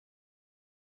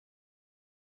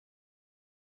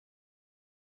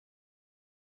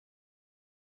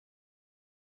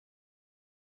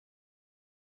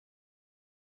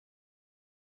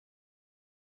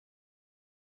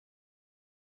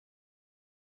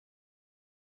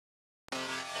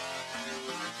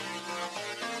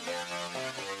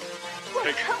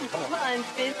Come on,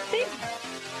 Fizzy.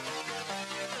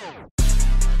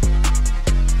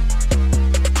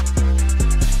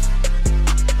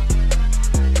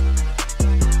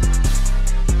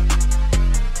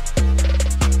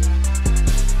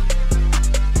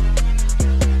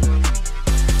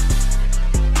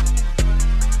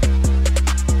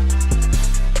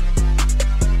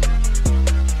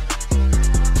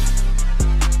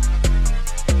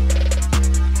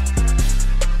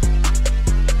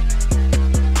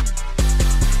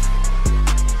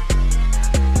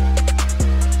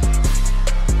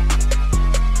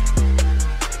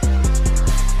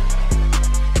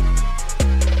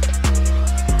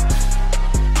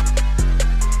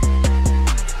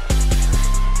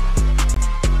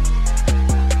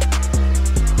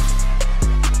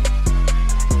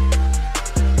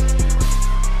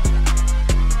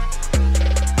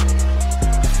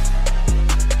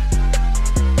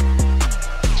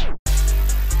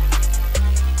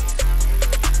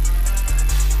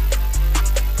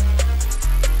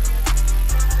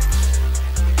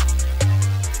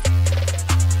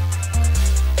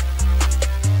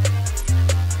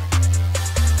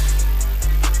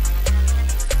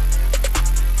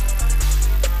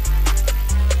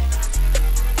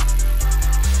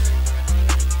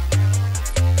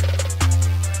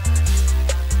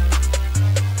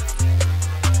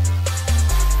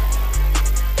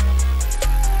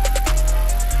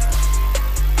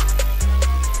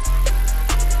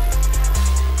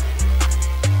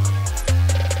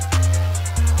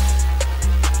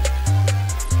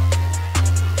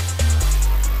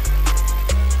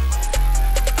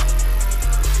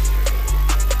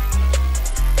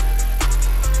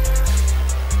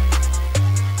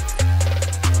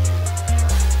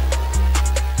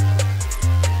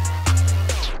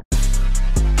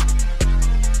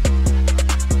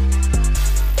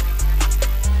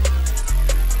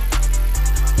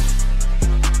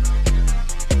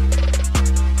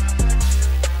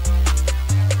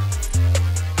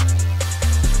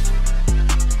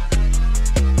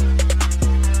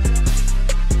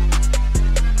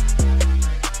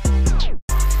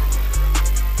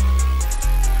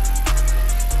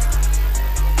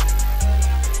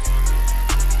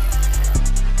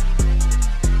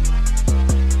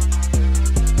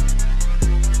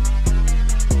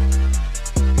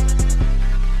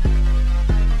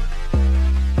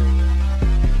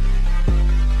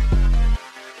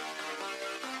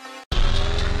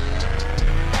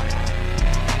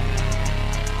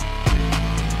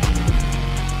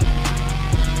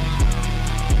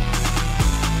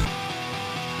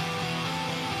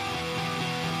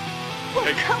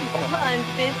 Come on,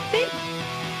 Fizzy.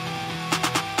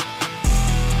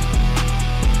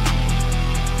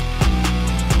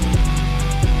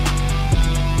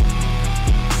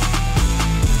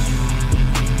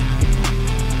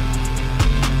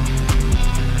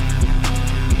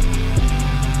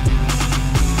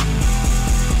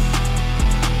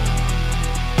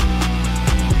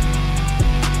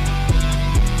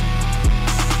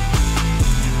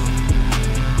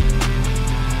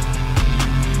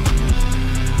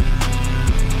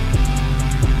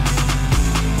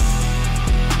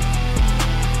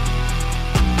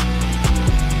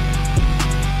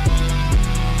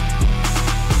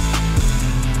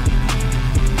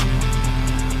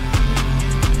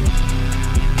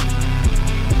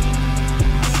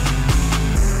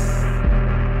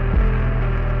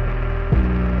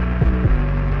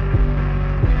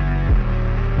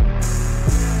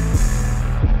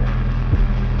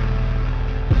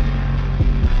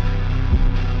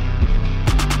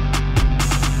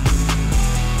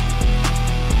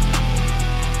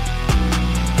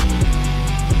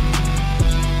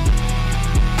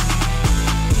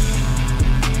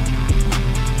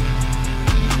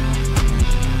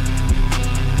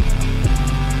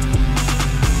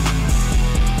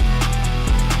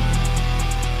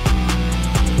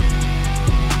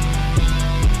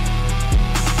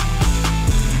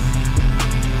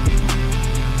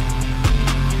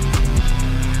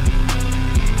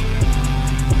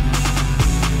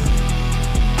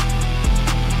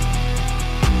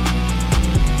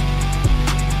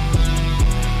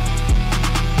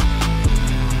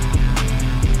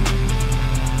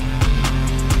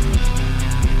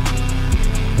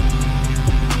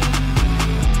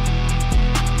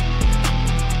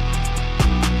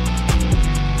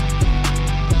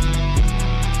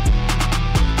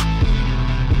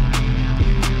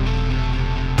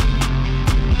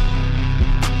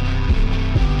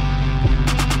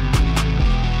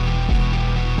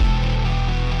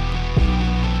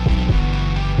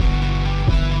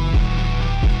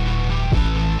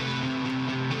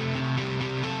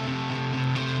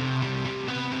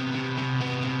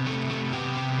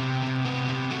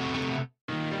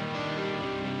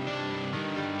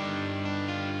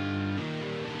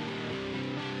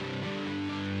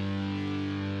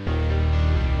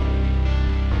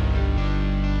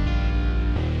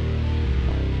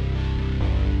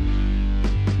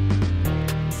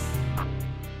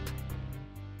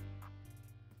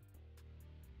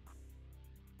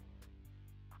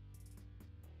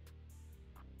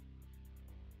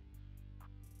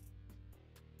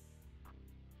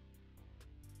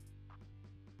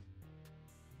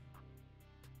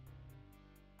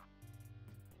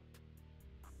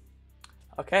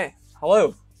 Okay,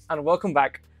 hello and welcome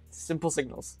back to Simple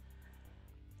Signals.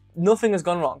 Nothing has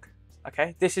gone wrong.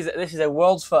 Okay, this is a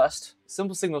world's first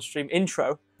Simple Signals stream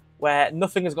intro where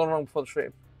nothing has gone wrong before the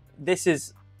stream. This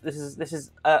is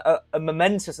a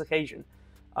momentous occasion.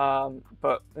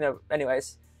 But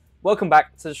anyways, welcome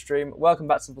back to the stream. Welcome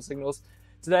back to Simple Signals.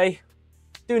 Today,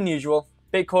 doing the usual: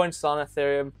 Bitcoin, Solana,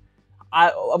 Ethereum.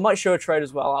 I might show a trade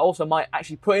as well. I also might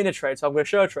actually put in a trade, so I'm going to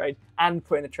show a trade and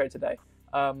put in a trade today.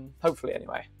 Hopefully,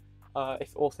 anyway,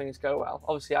 if all things go well.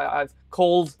 Obviously, I've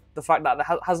called the fact that there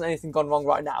hasn't anything gone wrong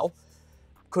right now.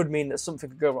 Could mean that something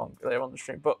could go wrong later on the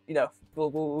stream, but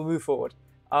we'll move forward.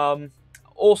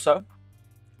 Also,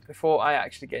 before I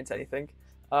actually get into anything,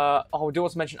 I do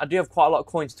want to mention I do have quite a lot of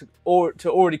coins to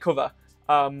already cover.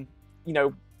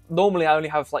 Normally I only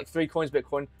have like 3 coins: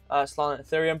 Bitcoin, Solana, and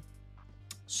Ethereum.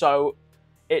 So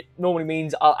it normally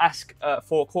means I'll ask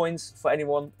for coins for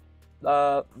anyone.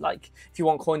 Like if you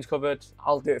want coins covered,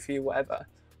 I'll do it for you, whatever.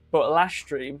 But last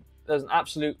stream, there's an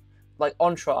absolute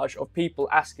entourage of people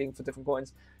asking for different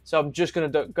coins. So I'm just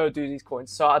going to go do these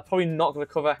coins. So I'm probably not going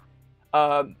to cover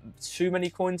too many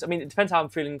coins. I mean, it depends how I'm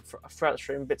feeling throughout the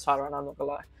stream. I'm a bit tired right now, I'm not going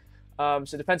to lie.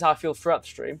 So it depends how I feel throughout the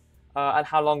stream and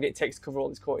how long it takes to cover all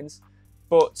these coins.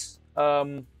 But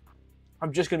I'm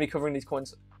just going to be covering these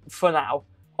coins for now.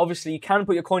 Obviously, you can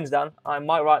put your coins down. I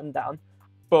might write them down,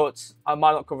 but I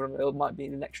might not cover them. It might be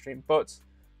in the next stream. But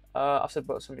I've said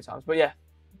but so many times. But yeah,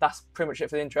 that's pretty much it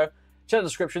for the intro. Check the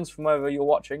descriptions from wherever you're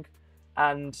watching,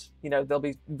 and there'll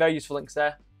be very useful links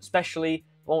there. Especially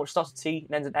the one which starts with T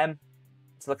and ends in M.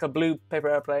 It's like a blue paper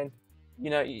airplane.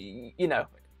 Just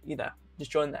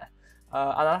join there.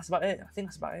 And that's about it. I think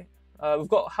that's about it. We've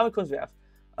got, how many coins do we have?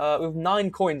 We have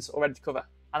 9 coins already to cover,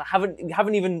 and I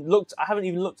haven't even looked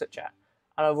at chat.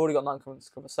 And I've already got 9 coins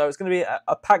to cover. So it's going to be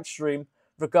a packed stream,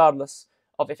 regardless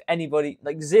of if anybody,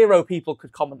 like 0 people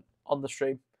could comment on the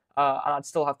stream, and I'd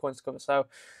still have coins to cover. So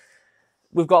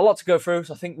we've got a lot to go through,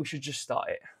 so I think we should just start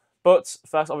it. But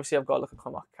first, obviously, I've got to look at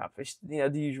CoinMarketCap. It's, the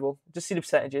usual. Just see the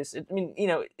percentages. It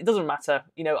doesn't matter.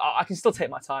 I can still take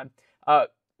my time.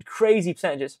 Crazy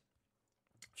percentages.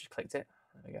 Just clicked it.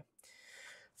 There we go.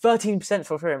 13%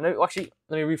 for Ethereum.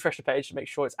 Let me refresh the page to make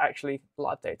sure it's actually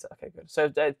live data. Okay, good. So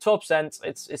 12%,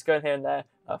 it's going here and there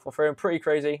for Ethereum. Pretty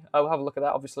crazy. We'll have a look at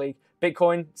that, obviously.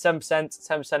 Bitcoin, 7%,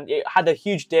 10%. It had a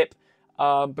huge dip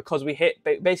because we hit,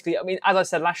 basically, as I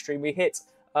said last stream, we hit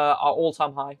our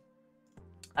all-time high.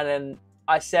 And then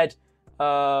I said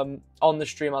on the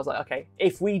stream, I was like, okay,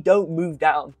 if we don't move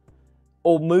down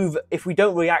if we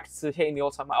don't react to hitting the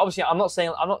all-time high, obviously,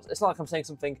 it's not like I'm saying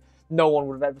something no one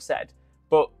would have ever said.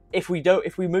 But if we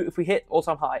hit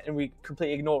all-time high and we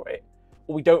completely ignore it,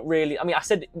 or we don't really, I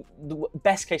said the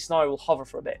best case scenario will hover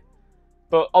for a bit.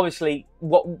 But obviously,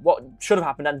 what should have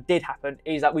happened and did happen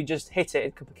is that we just hit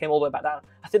it and came all the way back down.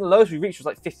 I think the lowest we reached was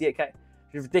like 58k,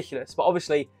 which is ridiculous. But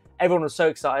obviously, everyone was so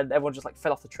excited, everyone just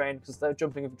fell off the train because they were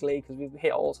jumping with glee because we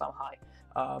hit all-time high.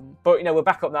 But we're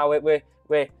back up now. We're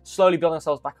slowly building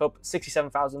ourselves back up.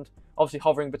 67,000, obviously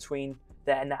hovering between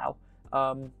there now.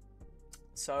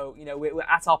 So, we're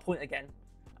at our point again.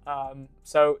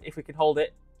 So if we can hold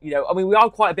it, we are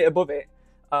quite a bit above it,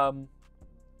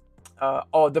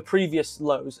 or the previous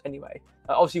lows anyway.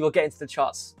 Obviously, we'll get into the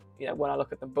charts, when I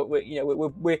look at them. But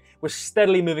we're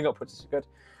steadily moving upwards, which is good.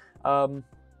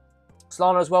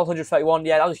 Solana as well, 131.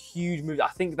 Yeah, that was a huge move. I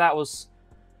think it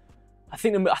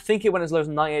went as low as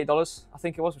 $98. I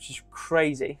think it was, which is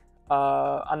crazy.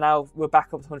 And now we're back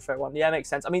up to 131. Yeah, it makes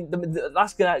sense.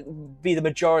 That's gonna be the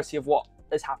majority of what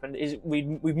has happened. Is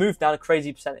we've moved down a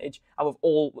crazy percentage, and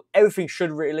everything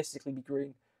should realistically be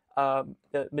green,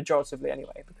 majoritively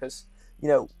anyway, because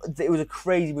it was a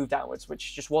crazy move downwards,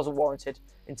 which just wasn't warranted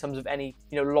in terms of any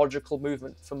logical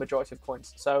movement for majority of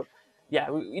coins. So yeah,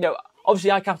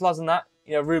 obviously I capitalized on that.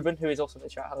 Ruben, who is also in the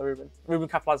chat, hello Ruben. Ruben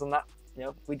capitalized on that.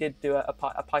 We did do a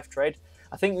PIFE trade.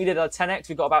 I think we did a 10x.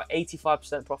 We got about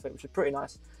 85% profit, which is pretty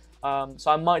nice.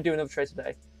 So I might do another trade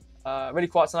today. Really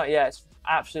quiet tonight. Yeah, it's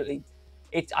absolutely.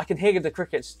 I can hear the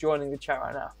crickets joining the chat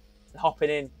right now, hopping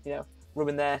in.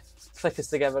 Rubbing their flickers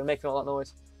together and making all that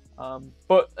noise.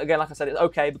 But again, like I said, it's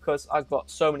okay because I've got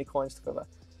so many coins to cover.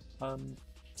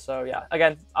 So yeah,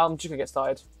 again, I'm just gonna get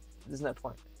started. There's no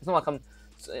point. It's not like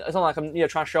I'm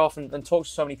trying to show off and talk to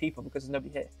so many people because there's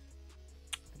nobody here.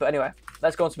 But anyway,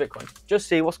 let's go on to Bitcoin. Just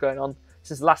see what's going on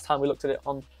since the last time we looked at it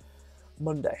on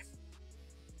Monday.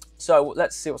 So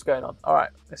let's see what's going on. All right,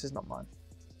 this is not mine.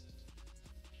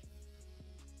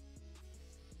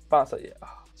 But yeah,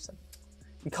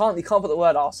 you can't put the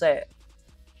word. I'll say it.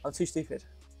 I'm too stupid.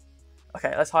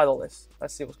 Okay, let's hide all this.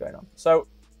 Let's see what's going on. So,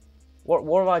 what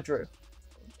did I drew?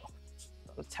 Oh,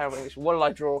 that was terrible English. What did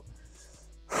I draw?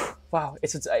 wow,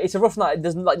 it's a rough night.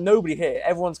 There's like nobody here.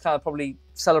 Everyone's kind of probably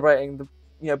celebrating the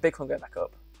Bitcoin going back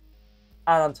up,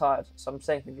 and I'm tired, so I'm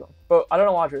saying things wrong. But I don't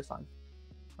know why I drew this time.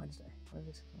 Wednesday.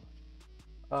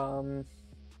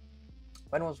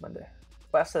 When was Monday?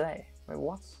 But yesterday. Wait,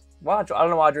 what? Why? I don't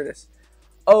know why I drew this.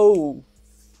 Oh,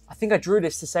 I think I drew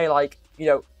this to say like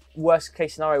worst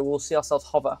case scenario, we'll see ourselves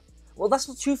hover. Well, that's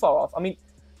not too far off. I mean,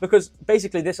 because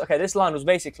basically this line was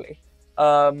basically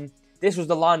this was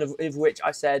the line of which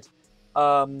I said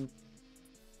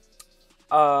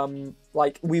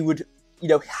like we would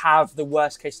have the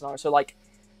worst case scenario. So like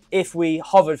if we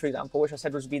hovered, for example, which I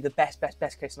said would be the best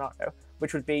case scenario,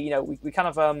 which would be we kind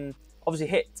of obviously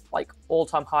hit like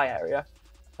all-time high area.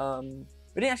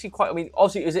 We didn't actually quite. I mean,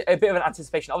 obviously it was a bit of an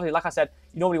anticipation. Obviously, like I said,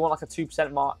 you normally want like a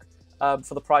 2% mark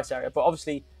for the price area, but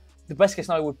obviously the best case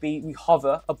scenario would be we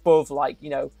hover above like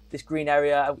this green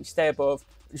area and we stay above,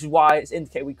 which is why it's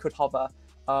indicated we could hover.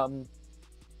 And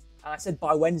I said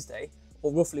by Wednesday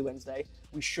or roughly Wednesday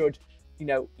we should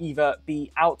either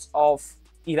be out of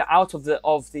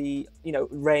the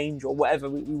range or whatever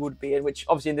we would be in, which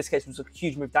obviously in this case was a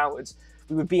huge move downwards.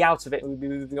 We would be out of it and we'd be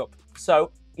moving up.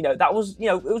 So that was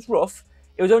it was rough.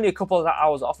 It was only a couple of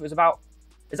hours off. It's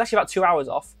actually about 2 hours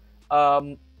off.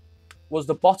 Was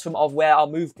the bottom of where our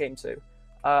move came to,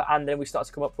 and then we started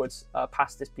to come upwards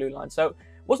past this blue line. So it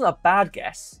wasn't a bad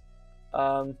guess,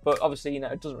 but obviously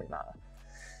it doesn't really matter.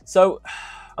 So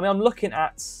I mean I'm looking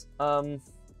at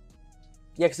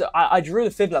because I drew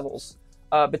the fib levels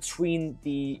between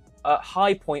the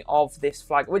high point of this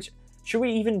flag. Which should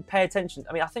we even pay attention?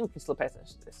 I mean I think we can still pay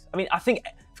attention to this. I mean I think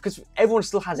because everyone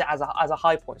still has it as a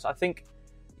high point. So I think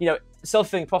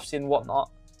self-fulfilling prophecy and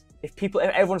whatnot. If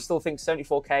everyone still thinks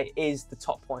 74k is the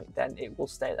top point, then it will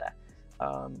stay there.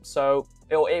 So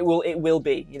it will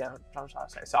be, I'm trying to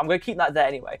say. So I'm going to keep that there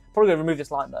anyway. Probably going to remove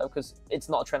this line though, because it's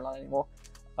not a trend line anymore.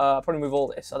 Probably move all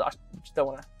this. I just don't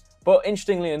want to. But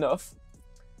interestingly enough,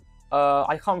 I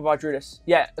can't remember if I drew this.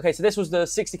 Yeah, okay, so this was the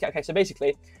 60k. Okay, so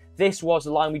basically, this was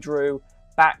the line we drew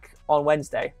back on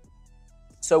Wednesday.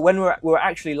 So when we were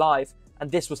actually live,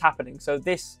 and this was happening. So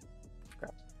this,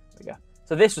 there we go.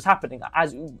 So this was happening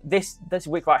as this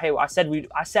week right here. I said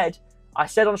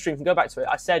on stream, can go back to it.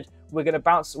 I said we're going to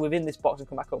bounce within this box and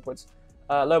come back upwards.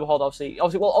 Lo and behold, obviously,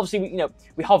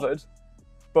 we hovered,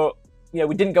 but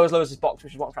we didn't go as low as this box,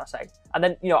 which is what I'm trying to say. And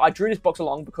then I drew this box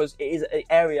along because it is an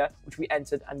area which we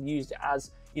entered and used it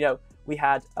as we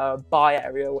had a buy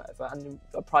area or whatever, and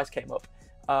the price came up.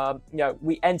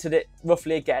 We entered it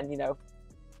roughly again.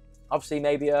 Obviously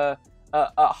maybe a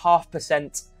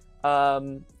 0.5%.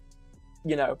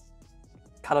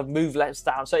 Kind of move less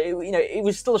down. So it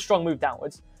was still a strong move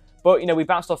downwards, but we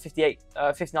bounced off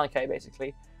 59k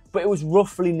basically. But it was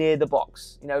roughly near the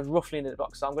box. It was roughly near the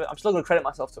box. So I'm still going to credit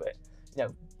myself to it,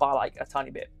 by like a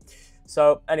tiny bit.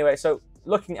 So anyway, so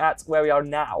looking at where we are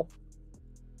now,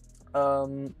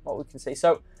 what we can see.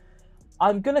 So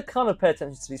I'm going to kind of pay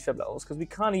attention to these fib levels because we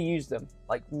kind of use them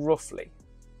like roughly.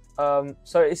 So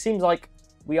it seems like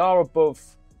we are above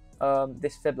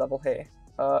this fib level here.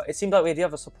 It seems like we do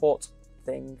have a support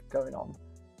thing going on,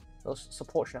 a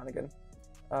support shenanigan.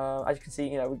 As you can see,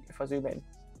 if I zoom in,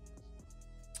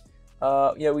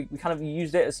 we kind of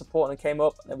used it as support and it came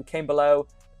up, and then we came below.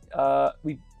 Our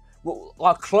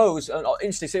close,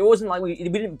 interesting. So it wasn't like we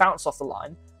didn't bounce off the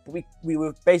line, but we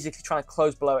were basically trying to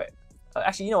close below it.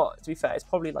 Actually, you know what? To be fair, it's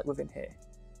probably like within here.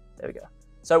 There we go.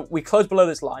 So we closed below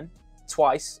this line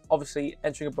twice, obviously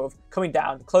entering above, coming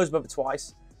down, closed above it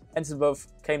twice, entered above,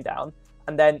 came down.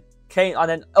 And then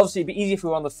obviously it'd be easier if we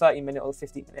were on the 30-minute or the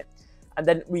 15-minute. And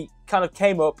then we kind of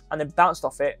came up and then bounced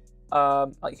off it,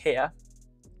 like here,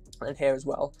 and then here as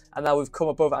well. And now we've come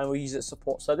above it and we use it as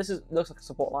support. So this looks like a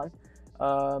support line.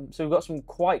 So we've got some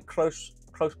quite close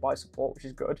by support, which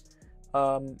is good.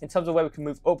 In terms of where we can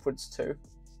move upwards to,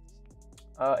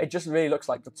 it just really looks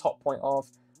like the top point of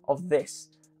this.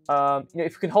 If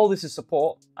we can hold this as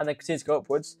support and then continue to go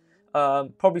upwards,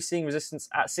 probably seeing resistance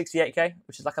at 68k,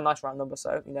 which is like a nice round number,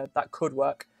 so that could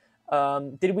work.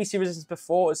 Did we see resistance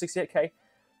before at 68k?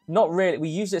 Not really. We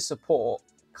used it as support,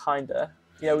 kinda.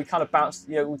 We kind of bounced.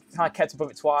 We kind of kept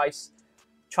above it twice,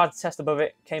 tried to test above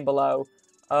it, came below.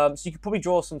 So you could probably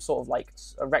draw some sort of like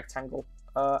a rectangle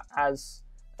as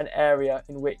an area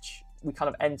in which we kind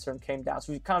of enter and came down.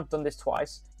 So we've kind of done this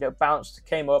twice. Bounced,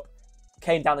 came up,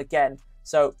 came down again.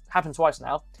 So it happened twice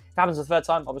now. If it happens the third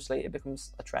time, obviously it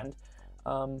becomes a trend.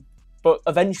 But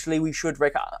eventually we should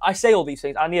break out. I say all these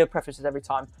things. I need to preface this every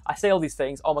time. I say all these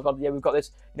things. Oh my god, yeah, we've got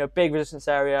this, big resistance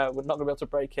area. We're not going to be able to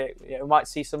break it. We might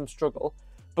see some struggle.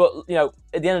 But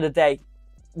at the end of the day,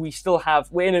 we still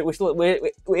have. We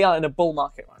are in a bull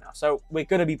market right now. now. So we're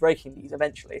going to be breaking these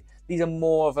eventually. These are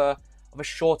more of a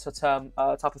shorter term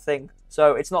type of thing.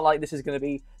 So it's not like this is going to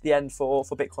be the end for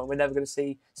Bitcoin. We're never going to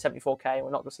see 74k.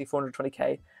 We're not going to see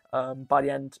 420k by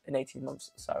the end in 18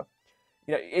 months. So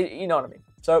you know what I mean.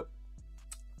 So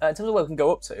in terms of where we can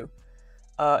go up to,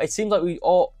 it seems like we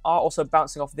all are also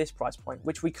bouncing off this price point,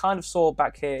 which we kind of saw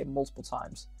back here multiple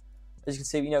times. As you can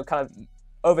see, kind of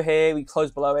over here, we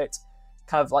closed below it,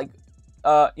 kind of like,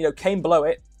 came below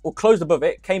it, or closed above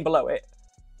it, came below it,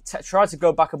 tried to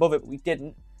go back above it, but we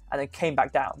didn't, and then came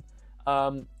back down.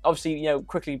 Obviously,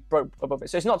 quickly broke above it.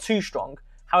 So it's not too strong.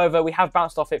 However, we have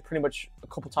bounced off it pretty much a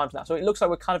couple times now. So it looks like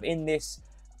we're kind of in this,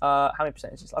 how many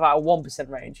percentages? About a 1%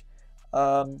 range.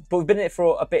 But we've been in it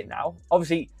for a bit now.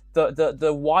 Obviously,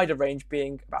 the wider range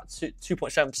being about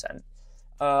 2.7%.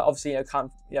 Obviously, kind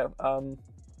of,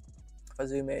 if I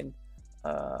zoom in,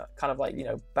 kind of like,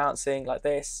 bouncing like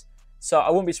this. So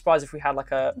I wouldn't be surprised if we had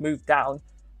like a move down.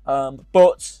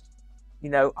 But,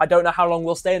 I don't know how long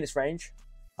we'll stay in this range.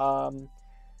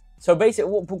 So basically,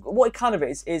 what it kind of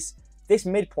is this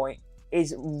midpoint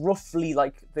is roughly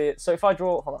like the. So if I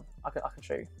draw, hold on, I can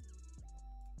show you.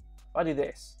 If I do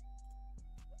this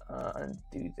and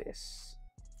do this,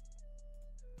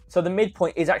 so the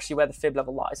midpoint is actually where the fib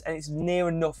level lies, and it's near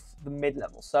enough the mid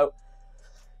level. So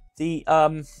the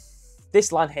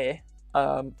this line here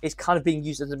is kind of being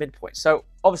used as a midpoint. So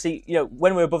obviously,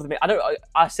 when we're above the mid,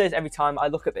 I say this every time I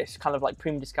look at this, kind of like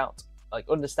premium discount, like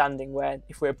understanding where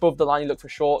if we're above the line, you look for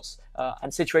shorts,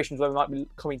 and situations where we might be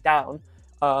coming down.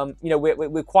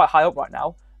 We're quite high up right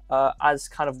now, as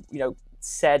kind of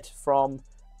said from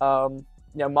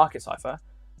Market Cipher.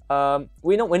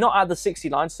 We're not at the 60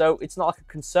 line, so it's not like a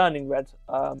concerning red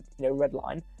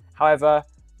line. However,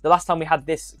 the last time we had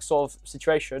this sort of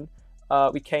situation,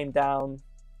 we came down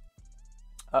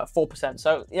 4%.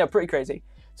 So pretty crazy.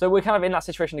 So we're kind of in that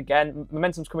situation again.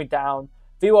 Momentum's coming down.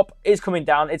 VWAP is coming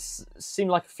down. It's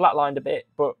seemed like flatlined a bit,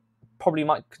 but probably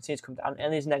might continue to come down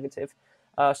and is negative.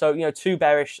 So two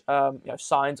bearish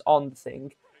signs on the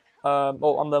thing,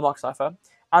 or on the Market Cipher,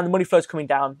 and the money flow's coming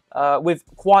down with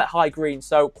quite high green,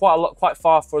 so quite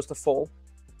far for us to fall.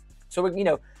 So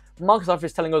Market Cipher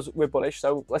is telling us we're bullish,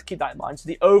 so let's keep that in mind. So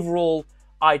the overall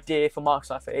idea for Market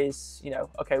Cipher is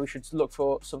okay, we should look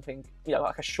for something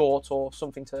like a short or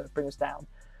something to bring us down.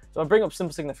 So I'll bring up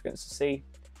simple significance to see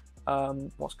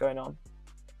what's going on.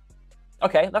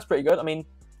 Okay, that's pretty good. I mean,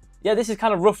 yeah, this is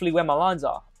kind of roughly where my lines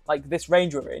are. Like this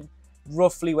range we're in,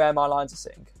 roughly where my lines are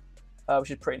sitting,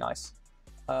 which is pretty nice.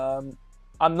 I'm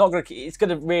not going to, it's going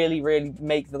to really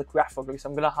make the graph ugly, so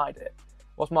I'm going to hide it.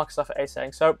 What's Market Cipher A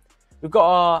saying? So we've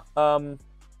got our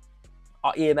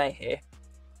EMA here.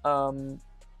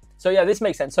 So yeah, this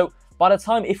makes sense. So by the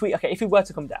time, if we were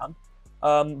to come down,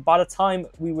 by the time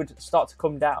we would start to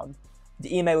come down,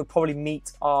 the EMA would probably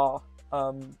meet our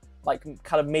like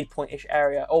kind of midpoint-ish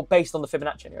area, or based on the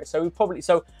Fibonacci anyway. So we probably,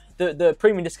 the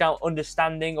premium discount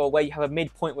understanding, or where you have a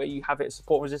midpoint where you have it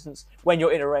support resistance when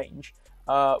you're in a range,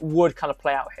 would kind of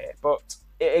play out here. But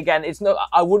again, it's not.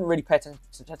 I wouldn't really pay attention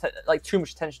like too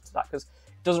much attention to that, because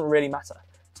it doesn't really matter.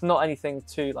 It's not anything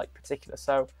too like particular.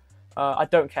 So I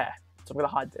don't care. So I'm gonna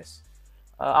hide this.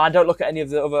 I don't look at any of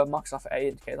the other Market Cipher A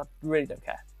indicators. I really don't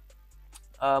care.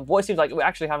 What it seems like we're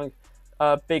actually having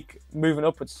a big moving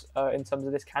upwards in terms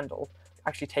of this candle,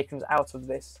 actually taking us out of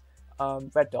this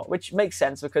red dot, which makes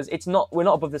sense because we're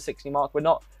not above the 60 mark. We're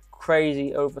not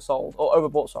crazy oversold or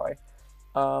overbought. Sorry.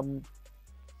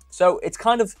 So it's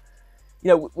kind of,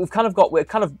 we're kind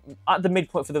of at the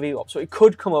midpoint for the VWAP. So it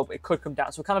could come up, it could come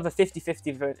down. So we're kind of a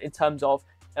 50-50 in terms of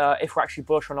if we're actually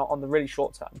bullish or not on the really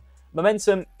short term.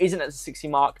 Momentum isn't at the 60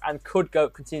 mark and could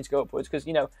continue to go upwards, because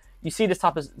you see this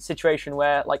type of situation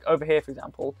where, like over here, for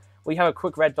example, we have a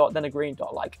quick red dot, then a green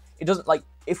dot. Like it doesn't, like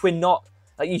if we're not,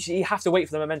 like you have to wait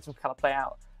for the momentum to kind of play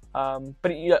out.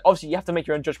 But obviously you have to make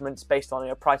your own judgments based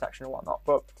on price action and whatnot.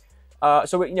 But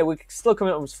so we're still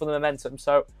coming up for the momentum,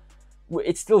 so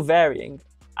it's still varying.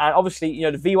 And obviously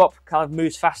the VWAP kind of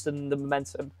moves faster than the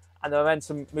momentum, and the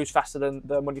momentum moves faster than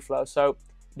the money flow. So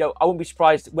I wouldn't be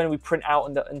surprised when we print out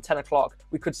in 10 o'clock,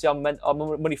 we could see our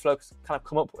money flow kind of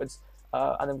come upwards,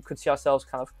 and then we could see ourselves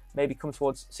kind of maybe come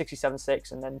towards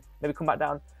 67.6 and then maybe come back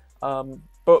down.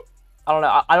 But I don't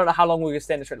know. I don't know how long we're going to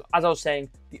stay in this trade. As I was saying,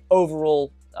 the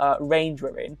overall range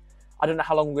we're in, I don't know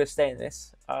how long we're going to stay in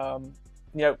this. A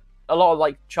lot of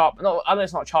like chart, no, I know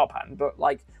it's not a chart pattern, but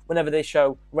like whenever they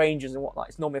show ranges and whatnot,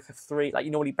 it's normally for 3, like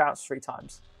you normally bounce 3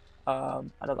 times.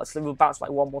 And then we'll bounce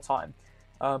like 1 more time.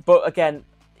 But again,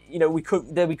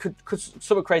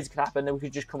 something crazy could happen, and we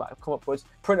could just come upwards,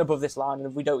 print above this line,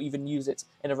 and we don't even use it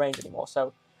in a range anymore.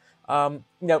 So,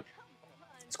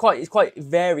 it's quite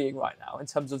varying right now in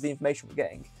terms of the information we're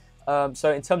getting.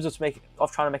 So in terms of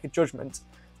trying to make a judgment,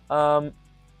 I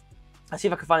see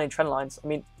if I can find any trend lines. I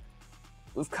mean,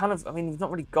 we've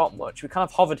not really got much. We kind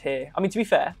of hovered here. I mean, to be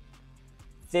fair,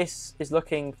 this is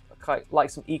looking like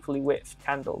some equally width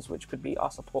candles, which could be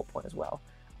our support point as well.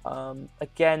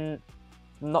 Again,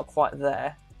 not quite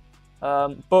there.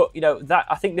 But that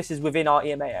I think this is within our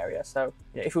EMA area. So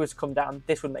if we were to come down,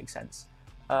 this would make sense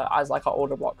as like our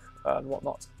order block and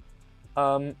whatnot.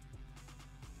 I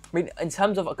mean, in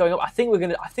terms of going up, I think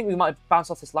we might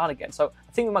bounce off this line again. So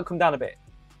I think we might come down a bit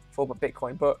for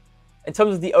Bitcoin. But in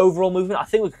terms of the overall movement, I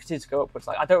think we continue to go upwards.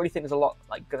 Like, I don't really think there's a lot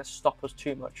like going to stop us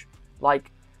too much.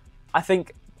 Like, I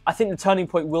think the turning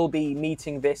point will be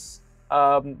meeting this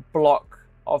block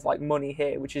of like money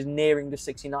here, which is nearing the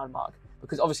 69 mark.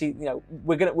 Because obviously,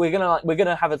 we're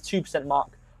gonna have a 2%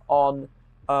 mark on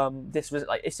this.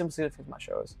 Like, it's simple significance might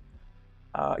show us.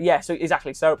 Yeah, so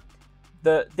exactly. So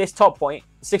this top point,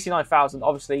 69,000,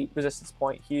 obviously resistance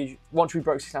point, huge. Once we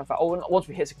broke 69,000, or once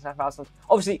we hit 69,000,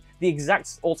 obviously the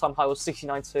exact all-time high was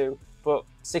 69.2, but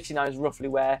 69 is roughly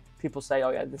where people say,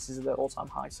 oh yeah, this is the all-time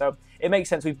high. So it makes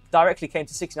sense. We directly came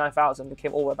to 69,000 and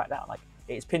came all the way back down. Like,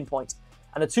 it's pinpoint,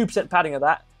 and the 2% padding of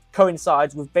that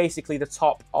coincides with basically the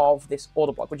top of this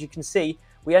order block, which you can see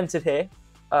we entered here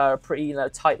pretty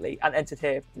tightly and entered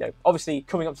here, obviously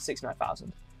coming up to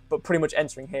 69,000, but pretty much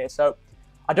entering here. So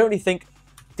I don't really think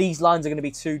these lines are going to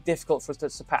be too difficult for us to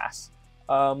surpass.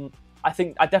 I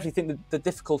definitely think the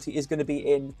difficulty is going to be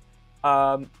in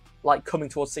like coming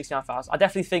towards 69,000. I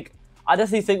definitely think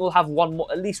we'll have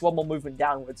at least one more movement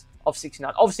downwards of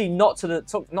 69. Obviously not to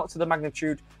the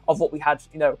magnitude of what we had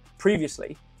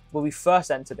previously, when we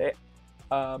first entered it,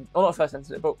 or not first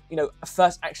entered it, but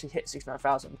first actually hit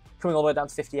 69,000, coming all the way down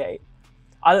to 58.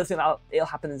 I don't think it'll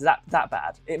happen that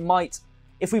bad. It might,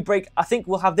 if we break. I think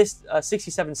we'll have this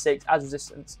 67.6 as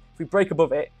resistance. If we break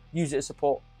above it, use it as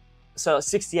support. So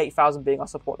 68,000 being our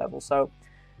support level. So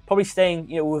probably staying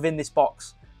within this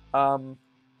box. But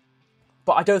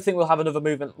I don't think we'll have another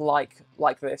movement like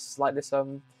this. I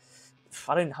don't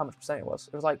know how much percent it was.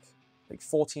 It was like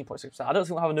 14.6%. I don't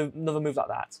think we'll have another move like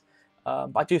that.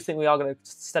 But I do think we are going to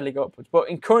steadily go upwards. But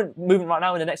in current movement right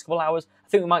now, in the next couple of hours, I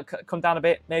think we might come down a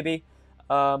bit, maybe.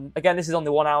 Again, this is on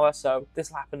the 1 hour, so this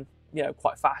will happen,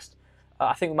 quite fast.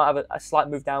 I think we might have a slight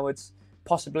move downwards,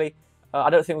 possibly. I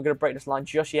don't think we're going to break this line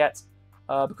just yet,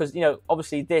 because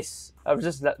obviously this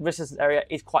resistance area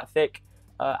is quite thick,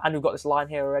 and we've got this line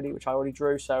here already, which I already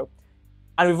drew. So,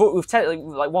 and we've tested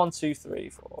like 1, 2, 3,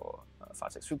 4.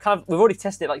 5, 6. We've already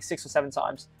tested it like 6 or 7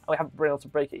 times, and we haven't been able to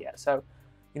break it yet. So,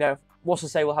 what's to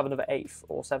say we'll have another 8th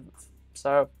or 7th?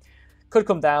 So, could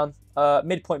come down.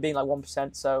 Midpoint being like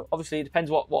 1%. So obviously it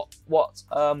depends what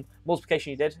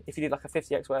multiplication you did. If you did like a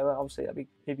 50x whatever, obviously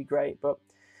it'd be great. But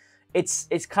it's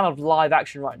kind of live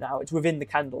action right now. It's within the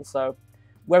candle. So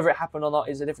whether it happened or not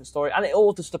is a different story. And it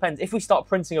all just depends. If we start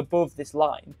printing above this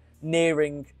line,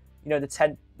 nearing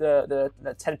the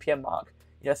 10 p.m. mark,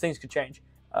 things could change.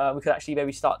 We could actually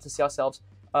maybe start to see ourselves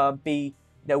be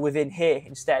within here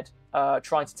instead,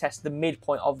 trying to test the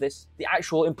midpoint of this, the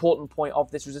actual important point of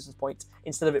this resistance point,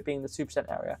 instead of it being the 2%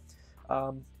 area.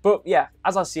 But yeah,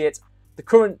 as I see it, the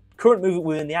current movement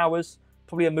within the hours,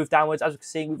 probably a move downwards. As we can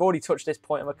see, we've already touched this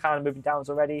point and we're kind of moving downwards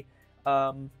already.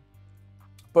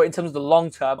 But in terms of the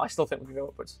long term, I still think we can go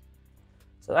upwards.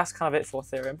 So that's kind of it for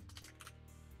Ethereum.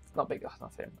 Not big, not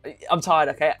Ethereum. I'm tired,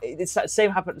 okay? It's the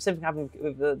same thing happened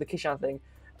with the Kishan thing.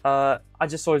 I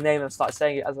just saw his name and started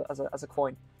saying it as a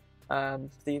coin.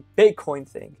 The Bitcoin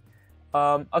thing.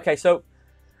 Okay, so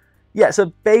yeah,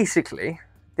 so basically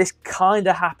this kind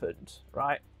of happened,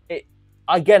 right? It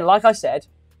again, like I said,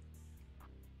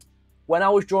 when I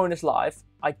was drawing this live,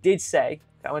 I did say,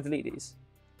 okay, I'm gonna delete these.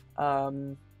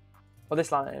 Well,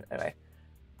 this line anyway,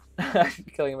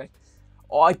 killing me.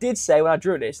 Or I did say when I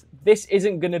drew this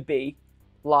isn't gonna be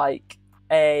like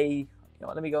a.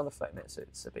 Let me go on the phone so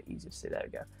it's a bit easier to see. There we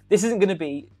go. This isn't going to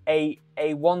be a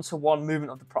one-to-one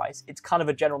movement of the price. It's kind of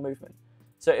a general movement.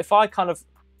 So if I kind of,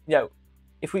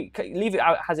 if we leave it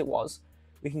out as it was,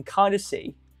 we can kind of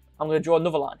see, I'm going to draw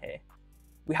another line here.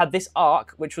 We had this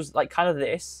arc, which was like kind of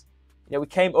this. We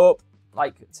came up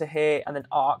like to here and then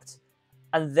arced,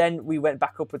 and then we went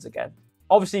back upwards again.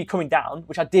 Obviously coming down,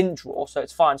 which I didn't draw, so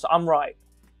it's fine. So I'm right.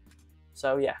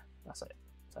 So yeah, that's it.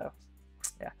 So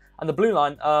yeah. And the blue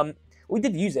line, we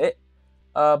did use it,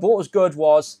 but what was good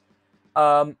was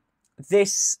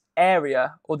this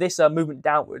area, or this movement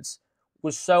downwards,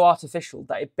 was so artificial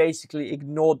that it basically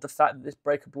ignored the fact that this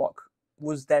breaker block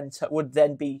was would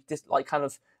then be just like kind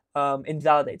of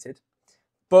invalidated.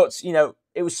 But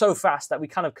it was so fast that we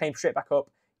kind of came straight back up.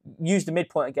 used the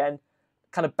midpoint again,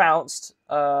 kind of bounced.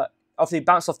 Obviously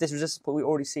bounced off this resistance point we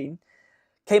already seen,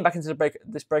 came back into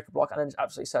this breaker block, and then just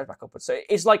absolutely surged back upwards. So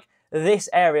it's like this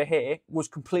area here was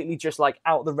completely just like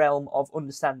out the realm of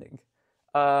understanding.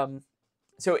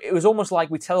 So it was almost like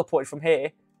we teleported from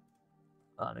here.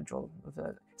 It's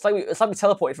like we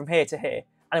teleported from here to here,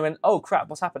 and it went, oh crap,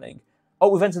 what's happening? Oh,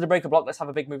 we've entered the breaker block. Let's have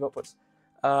a big move upwards.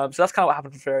 So that's kind of what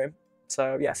happened for Ethereum.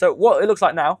 So yeah, so what it looks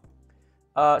like now.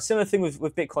 Similar thing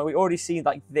with Bitcoin. We already see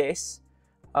like this.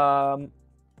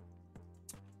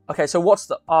 Okay, so what's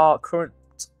our current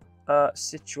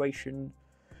situation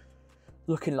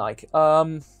looking like?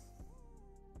 Oh,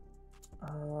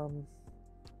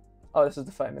 this is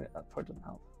the 30-minute. That probably doesn't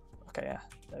help. Okay, yeah,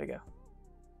 there we go.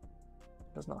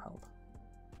 Does not help.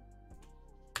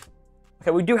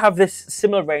 Okay, we do have this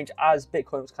similar range as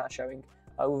Bitcoin was kind of showing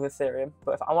with Ethereum,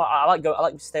 but if I like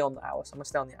to stay on the hour, so I'm gonna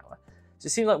stay on the hour. So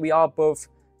it seems like we are above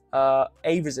a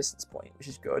resistance point, which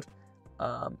is good.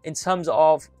 In terms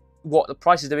of what the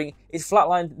price is doing, it's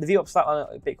flatlined. The VWAP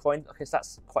flatline at Bitcoin. Okay, so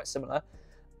that's quite similar.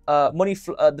 The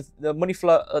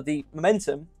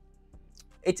momentum.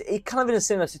 It's kind of in a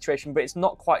similar situation, but it's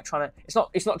not quite trying to.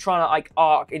 It's not trying to like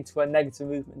arc into a negative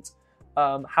movement.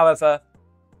 However,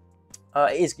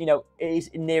 it is it is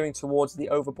nearing towards the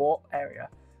overbought area.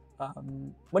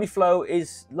 Money flow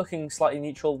is looking slightly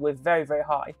neutral with very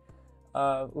high.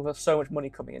 With so much money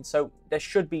coming in, so there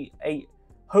should be a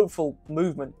hopeful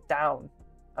movement down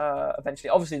eventually.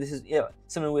 Obviously, this is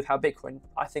similar with how Bitcoin.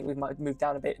 I think we might move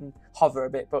down a bit and hover a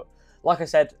bit, but like I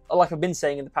said, like I've been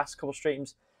saying in the past couple of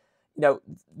streams,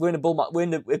 we're in a bull market, we're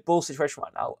in a bull situation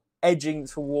right now, edging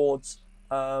towards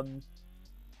the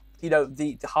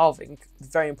halving,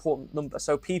 very important number.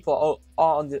 So people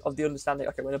are of the understanding,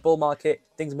 okay, we're in a bull market,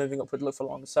 things are moving upward, look for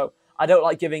longer. So I don't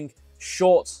like giving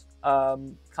short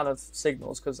kind of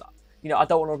signals because I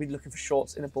don't want to be looking for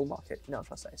shorts in a bull market. You know what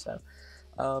I'm trying to say?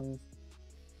 So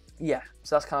yeah,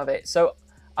 so that's kind of it. So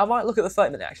I might look at the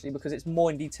 30-minute actually because it's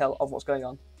more in detail of what's going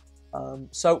on.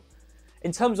 So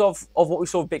in terms of what we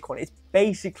saw with Bitcoin, it's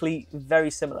basically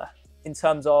very similar in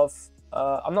terms of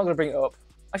I'm not going to bring it up.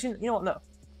 Actually, you know what? No,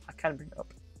 I can bring it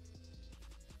up.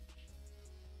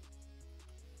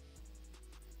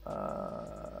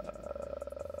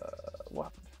 What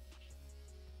happened?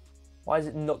 Why is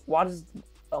it not?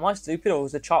 Am I stupid, or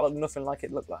does the chart look nothing like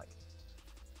it looked like?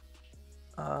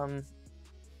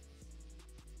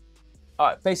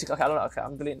 Alright, basically, okay, I don't know. Okay,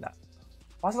 I'm deleting that.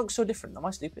 Why does it look so different? Am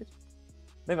I stupid?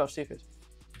 Maybe I'm stupid.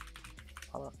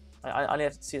 I don't know. I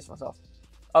need to see this for myself.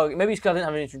 Oh, maybe it's because I didn't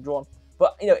have anything drawn.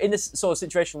 But in this sort of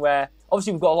situation where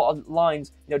obviously we've got a lot of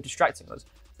lines, distracting us.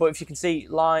 But if you can see,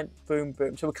 line, boom,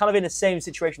 boom. So we're kind of in the same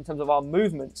situation in terms of our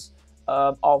movements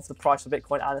of the price of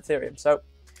Bitcoin and Ethereum. So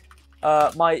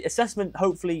my assessment,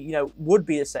 hopefully, would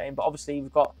be the same. But obviously,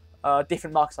 we've got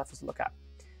different market ciphers to look at.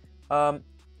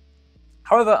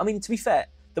 However, I mean, to be fair,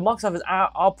 the market ciphers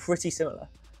are pretty similar.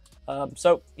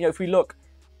 So if we look,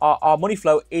 our money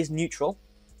flow is neutral.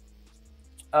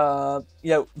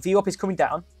 VWAP is coming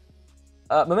down.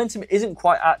 Momentum isn't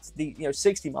quite at the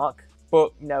 60 mark,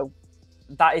 but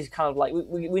that is kind of like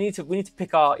we need to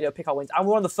pick our wins, and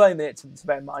we're on the 30-minute to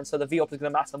bear in mind. So the VWAP is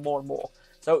going to matter more and more.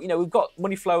 So we've got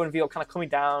money flow and VWAP kind of coming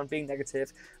down, being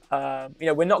negative.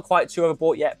 We're not quite too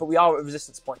overbought yet, but we are at a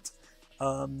resistance point.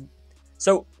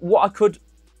 So what I could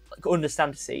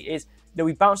understand to see is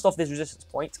we bounced off this resistance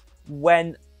point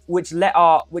which let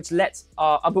our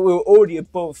but we were already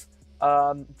above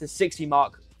the 60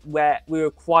 mark where we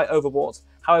were quite overbought.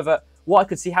 However, what I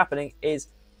could see happening is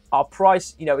our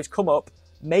price, it's come up,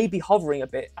 maybe hovering a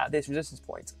bit at this resistance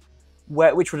point,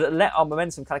 which would let our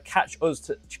momentum kind of catch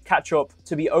up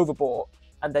to be overbought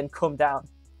and then come down.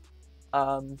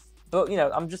 But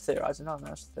I'm just theorizing. No,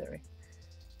 it's a theory.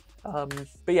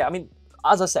 But yeah, I mean,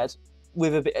 as I said,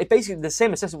 with basically the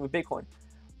same assessment with Bitcoin.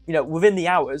 Within the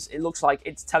hours, it looks like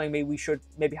it's telling me we should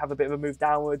maybe have a bit of a move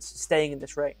downwards, staying in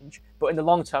this range. But in the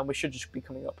long term, we should just be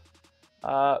coming up.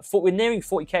 We're nearing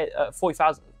 40k,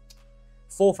 40,000,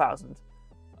 4,000,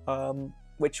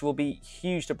 which will be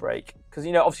huge to break. Because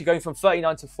obviously going from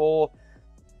 39 to 4,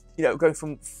 going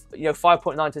from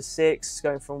 5.9 to 6,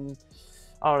 going from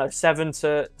 7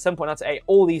 to 7.9 to 8.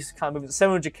 All these kind of movements,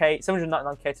 700k,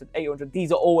 799k to 800.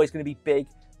 These are always going to be big,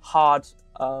 hard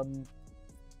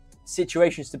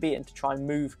situations to be in to try and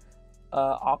move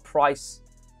our price.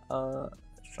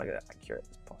 Let's try to get it accurate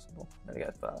as possible. There we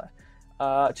go.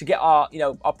 To get our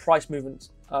our price movement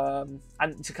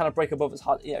and to kind of break above is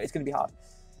hard. It's going to be hard.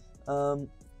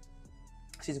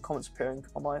 I see some comments appearing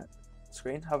on my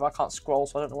screen. However, I can't scroll,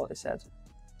 so I don't know what they said.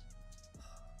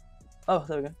 Oh,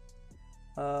 there we go.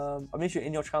 I'm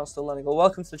in your channel, still learning. Well,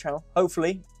 welcome to the channel.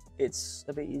 Hopefully, it's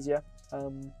a bit easier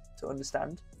to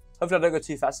understand. Hopefully I don't go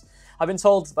too fast. I've been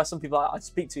told by some people I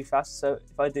speak too fast, so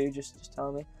if I do, just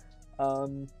tell me.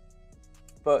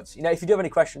 But you know, if you do have any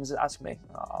questions, ask me.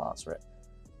 I'll answer it.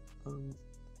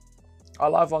 I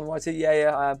live on YT.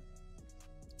 Yeah.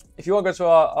 If you want to go to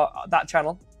our that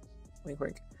channel, wink,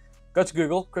 wink, go to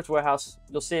Google Crypto Warehouse.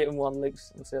 You'll see it in one of the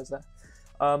links. You'll see us there.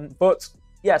 But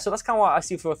yeah, so that's kind of what I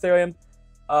see for Ethereum.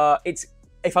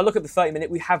 If I look at the 30-minute,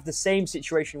 we have the same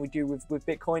situation we do with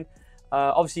Bitcoin.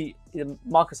 Obviously, the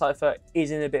market cipher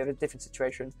is in a bit of a different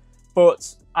situation.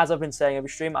 But as I've been saying every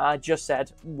stream, I just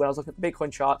said when I was looking at the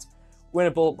Bitcoin chart, we're in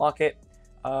a bull market.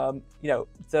 You know,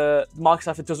 the market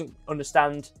cipher doesn't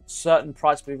understand certain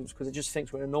price movements because it just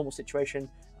thinks we're in a normal situation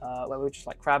where we're just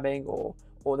like crabbing, or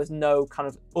there's no kind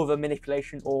of other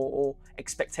manipulation or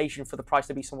expectation for the price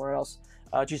to be somewhere else.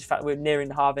 Due to the fact that we're nearing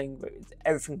the halving,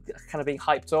 everything kind of being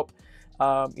hyped up.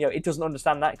 You know, it doesn't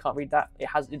understand that. It can't read that. It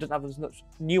doesn't have as much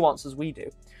nuance as we do.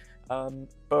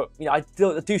 But you know, I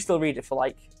do still read it for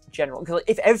like general, because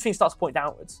if everything starts to point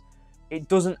downwards, it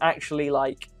doesn't actually,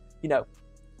 like, you know,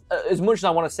 as much as I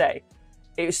want to say,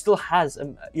 it still has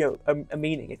a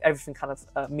meaning if everything kind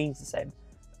of means the same.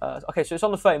 Okay, so it's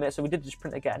on the 30 minutes, so we did just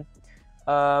print again.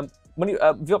 Money,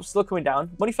 VOP's still coming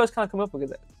down. Money first kind of coming up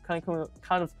with it, kind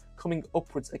of coming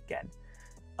upwards again.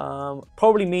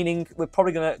 Probably meaning we're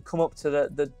probably going to come up to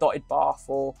the dotted bar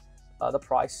for the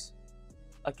price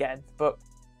again, but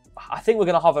I think we're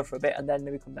going to hover for a bit and then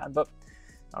maybe come down. But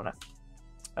I don't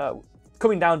know.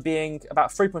 Coming down being about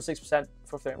 3.6%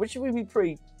 for Ethereum, which would be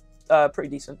pretty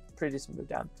decent move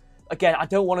down. Again, I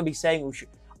don't want to be saying we should.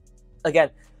 Again,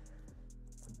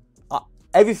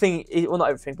 everything, well, not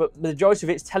everything, but the majority of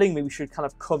it's telling me we should kind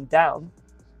of come down.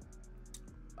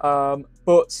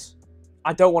 But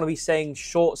I don't want to be saying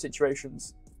short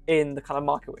situations in the kind of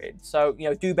market we're in. So, you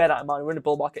know, do bear that in mind. We're in a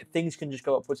bull market. Things can just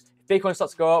go upwards. If Bitcoin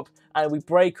starts to go up and we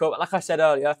break up, like I said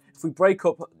earlier, if we break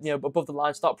up, you know, above the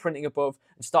line, start printing above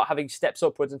and start having steps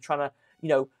upwards and trying to, you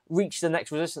know, reach the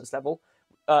next resistance level,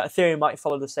 Ethereum might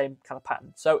follow the same kind of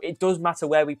pattern. So it does matter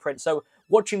where we print. So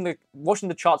watching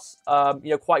the charts, you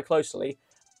know, quite closely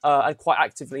and quite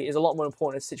actively is a lot more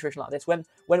important in a situation like this. When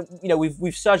you know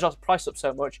we've surged our price up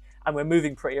so much and we're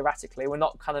moving pretty erratically, we're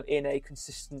not kind of in a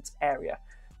consistent area.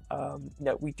 You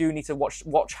know, we do need to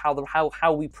watch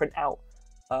how we print out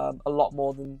a lot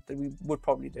more than we would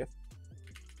probably do.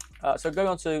 So going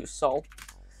on to Sol,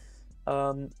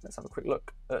 let's have a quick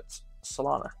look at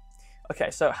Solana. Okay,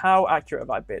 so how accurate have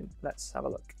I been? Let's have a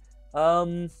look.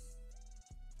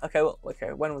 Okay,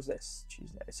 when was this?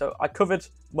 Tuesday. So I covered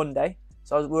Monday.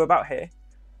 So we were about here.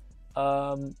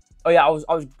 Oh yeah, I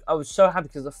was so happy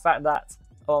because the fact that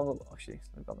actually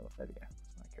there we go.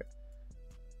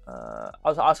 I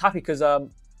was happy because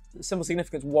symbol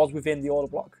significance was within the order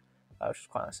block, which was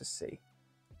quite nice to see.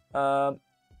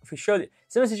 If we showed it,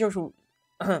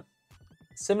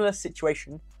 similar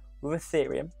situation with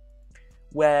Ethereum,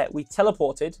 where we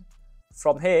teleported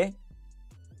from here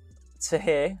to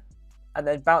here, and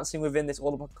then bouncing within this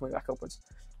order block, coming back upwards.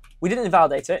 We didn't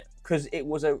invalidate it because it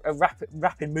was a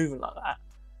rapid movement like that.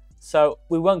 So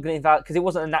we weren't going to invalidate because it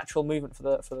wasn't a natural movement for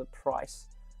the price.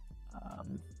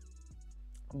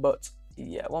 But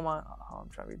yeah, what am I? Oh, I'm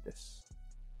trying to read this.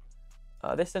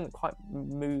 This didn't quite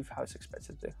move how it's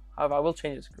expected to do. However, I will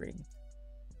change it to green.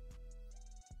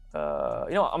 You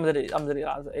know what? I'm gonna delete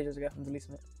that ages ago. I'm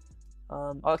deleting it.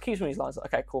 I'll keep some of these lines.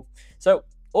 Okay, cool. So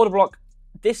order block.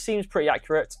 This seems pretty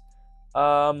accurate.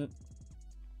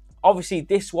 Obviously,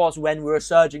 this was when we were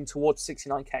surging towards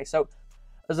 69k. So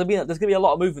there's gonna be a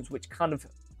lot of movements which kind of,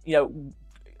 you know,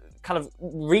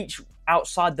 reach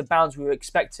outside the bounds we were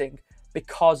expecting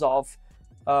because of,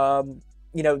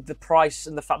 you know, the price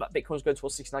and the fact that Bitcoin was going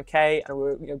towards 69k and we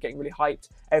were, you know, getting really hyped.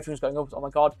 Everything was going up. Oh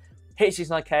my god, hit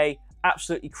 69k,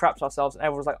 absolutely crapped ourselves, and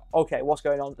everyone was like, okay, what's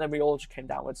going on? And then we all just came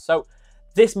downwards. So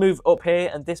this move up here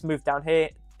and this move down here,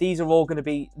 these are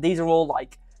all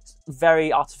like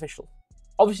very artificial.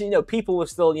 Obviously, you know, people were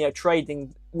still, you know,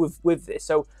 trading with this,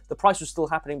 so the price was still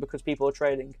happening because people were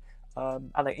trading,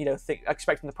 and they, you know,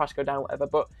 expecting the price to go down or whatever.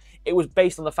 But it was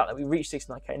based on the fact that we reached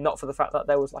 69k, not for the fact that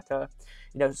there was like a,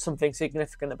 you know, something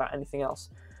significant about anything else.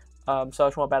 So I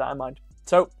just want to bear that in mind.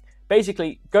 So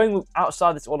basically, going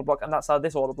outside this order block and outside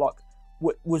this order block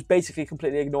was basically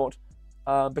completely ignored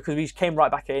because we just came right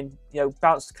back in, you know,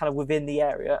 bounced kind of within the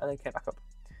area and then came back up.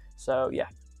 So yeah,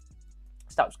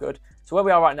 so that was good. So where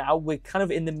we are right now, we're kind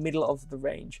of in the middle of the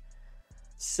range.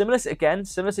 Similar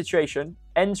situation,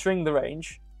 entering the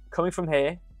range, coming from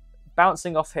here,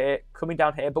 bouncing off here, coming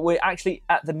down here, but we're actually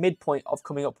at the midpoint of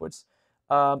coming upwards.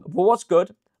 But what's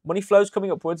good, money flows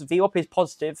coming upwards, VWAP is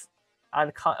positive,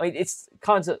 and I mean it's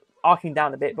kind of arcing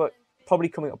down a bit, but probably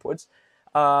coming upwards.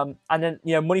 And then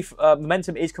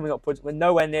momentum is coming upwards. We're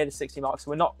nowhere near the 60 mark,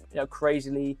 so we're not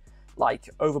crazily like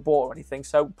overbought or anything.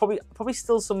 So probably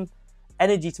still some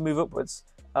energy to move upwards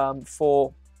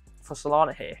for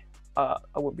Solana here. I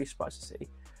wouldn't be surprised to see.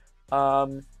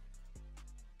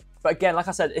 But again, like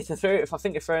I said, if I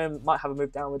think Ethereum might have a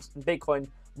move downwards and Bitcoin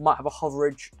might have a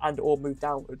hoverage and or move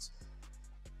downwards,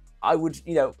 I would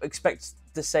expect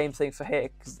the same thing for here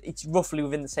because it's roughly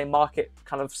within the same market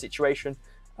kind of situation.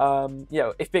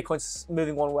 If Bitcoin's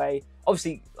moving one way,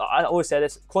 obviously I always say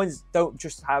this: coins don't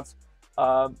just have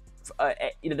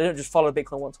they don't just follow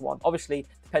Bitcoin one-to-one. Obviously,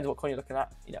 depends what coin you're looking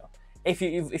at.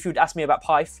 If you'd ask me about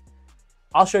Pyth,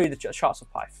 I'll show you the charts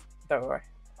of Pyth. Don't worry,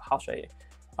 I'll show you.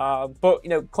 But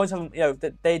coins have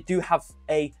they do have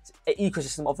a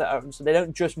ecosystem of their own, so they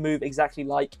don't just move exactly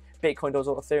like Bitcoin does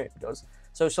or Ethereum does.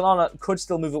 So Solana could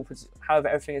still move upwards, however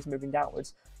everything is moving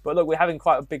downwards. But look, we're having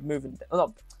quite a big movement.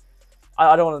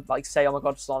 I don't want to like say, oh my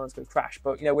god, Solana's going to crash,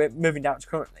 but we're moving downwards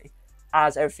currently,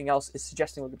 as everything else is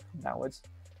suggesting we're going to come downwards.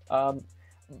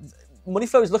 Money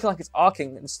flow is looking like it's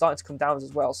arcing and starting to come downwards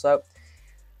as well. So,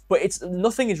 but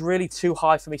nothing is really too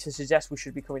high for me to suggest we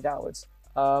should be coming downwards.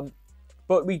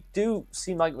 But we do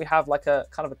seem like we have like a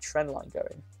kind of a trend line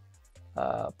going,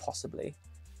 possibly.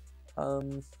 I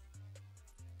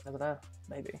don't know,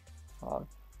 maybe. Hold on.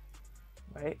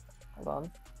 Wait, hold on.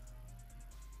 I'm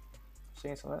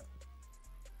seeing something.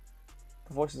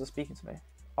 The voices are speaking to me.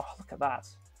 Oh, look at that.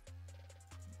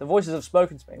 The voices have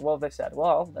spoken to me. What have they said?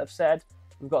 Well, they've said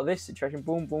we've got this situation.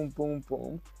 Boom, boom, boom,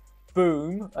 boom.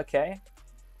 Boom. Okay.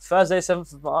 Thursday,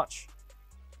 7th of March.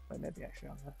 Wait, maybe actually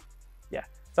on there. Yeah.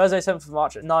 Thursday, 7th of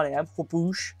March at 9 AM.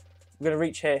 Whoosh. We're going to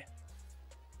reach here.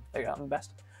 There you go. I'm the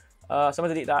best. So I'm going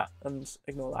to delete that and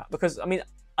ignore that. Because,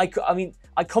 I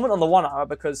comment on the 1 hour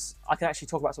because I can actually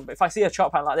talk about something. If I see a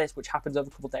chart pattern like this, which happens over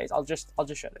a couple of days, I'll just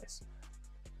show this.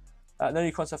 No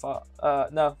new coins so far.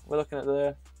 No, we're looking at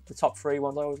the top 3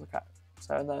 ones I always look at.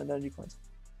 So no new coins.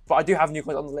 But I do have new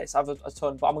coins on the list. I have a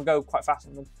ton, but I'm gonna go quite fast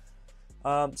on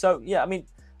them. So yeah, I'm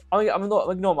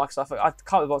ignoring my stuff. I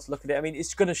can't be bothered to look at it.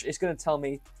 It's gonna tell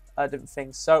me different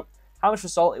things. So how much for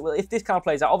Sol? Well, if this kind of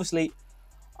plays out, obviously,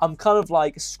 I'm kind of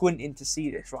like squinting to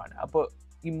see this right now, but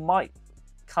you might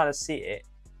kind of see it.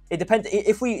 It depends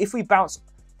if we bounce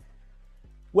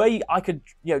where I could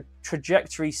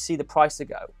trajectory see the price to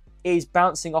go is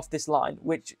bouncing off this line,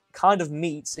 which kind of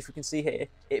meets, if we can see here,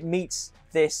 it meets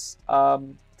this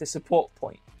the support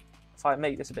point. If I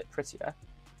make this a bit prettier,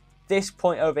 this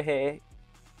point over here,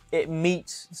 it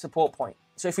meets the support point.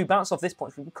 So if we bounce off this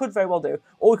point, we could very well do,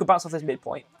 or we could bounce off this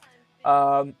midpoint,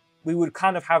 we would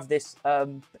kind of have this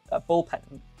bull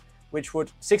pennant, which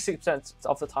would 66%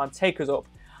 of the time take us up,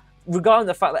 regarding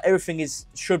the fact that everything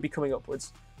should be coming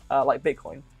upwards, like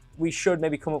Bitcoin. We should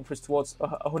maybe come upwards towards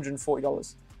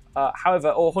 $140.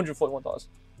 However, or $141,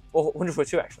 or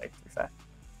 $142 actually, to be fair.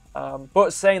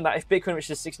 But saying that, if Bitcoin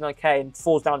reaches 69k and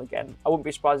falls down again, I wouldn't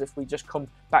be surprised if we just come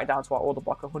back down to our order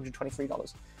block of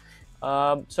 $123.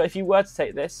 So if you were to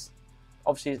take this,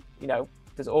 obviously,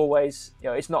 there's always,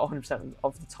 it's not 100%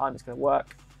 of the time it's going to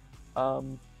work.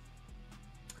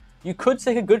 You could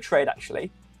take a good trade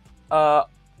actually.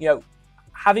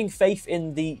 Having faith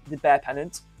in the bear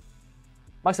pennant.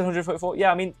 Max 144.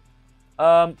 Yeah,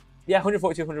 yeah,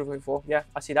 142, 144. Yeah,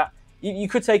 I see that. You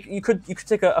could take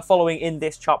a following in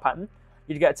this chart pattern.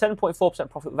 You'd get a 10.4%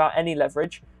 profit without any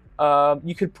leverage.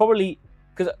 You could probably,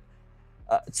 because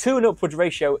 2 and upwards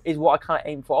ratio is what I kind of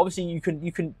aim for. Obviously, you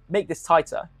can make this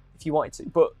tighter if you wanted to,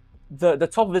 but the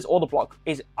top of this order block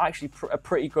is actually a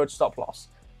pretty good stop loss,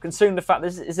 considering the fact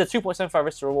this is a 2.75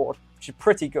 risk to reward, which is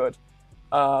pretty good.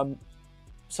 So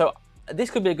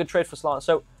this could be a good trade for Solana.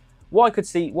 So what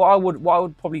I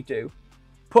would probably do,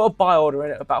 put a buy order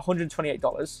in at about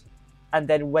 $128 and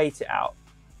then wait it out,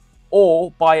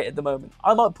 or buy it at the moment.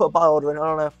 I might put a buy order in. I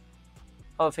don't know.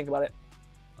 I'll think about it.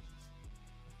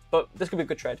 But this could be a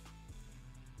good trade.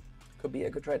 Could be a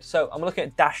good trade. So I'm looking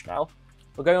at Dash now.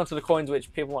 We're going on to the coins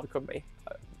which people want to cover me,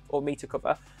 or me to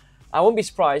cover. I won't be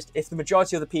surprised if the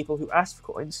majority of the people who asked for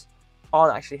coins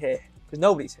aren't actually here, because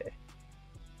nobody's here.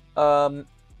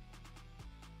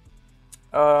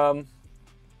 Okay,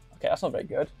 that's not very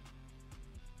good.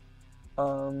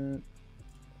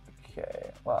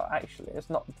 Okay, well, actually, it's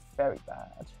not very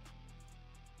bad.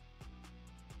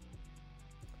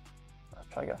 Let's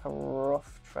try to get like a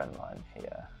rough trend line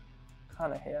here.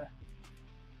 Kind of here.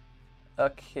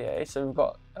 Okay, so we've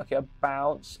got, a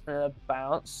bounce, and a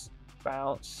bounce,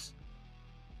 bounce.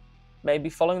 Maybe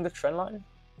following the trend line?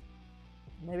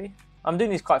 Maybe? I'm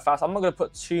doing these quite fast. I'm not going to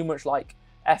put too much, like,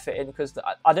 effort in because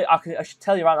I should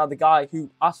tell you right now, the guy who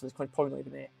asked for this coin is probably not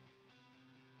even here.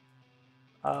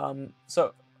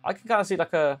 So I can kind of see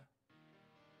like a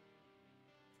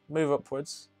move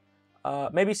upwards.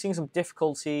 Maybe seeing some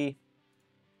difficulty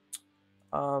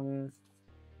around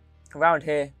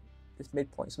here, this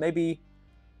midpoint. So maybe,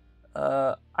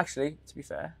 actually, to be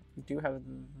fair, we do have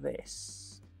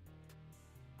this.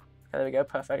 Okay, there we go,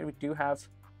 perfect. We do have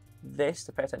this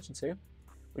to pay attention to,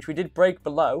 which we did break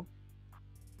below,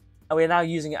 and we are now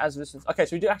using it as resistance. Okay,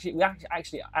 so we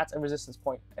actually at a resistance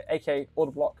point, aka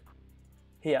order block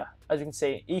here, as you can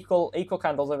see, equal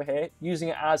candles over here, using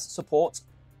it as support,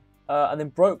 and then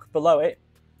broke below it.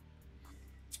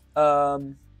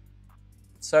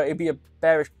 So it'd be a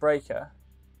bearish breaker.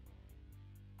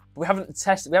 We haven't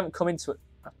tested. We haven't come into it.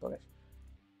 That's bullish.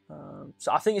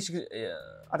 So I think it's.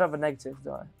 I don't have a negative,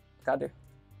 do I? I do.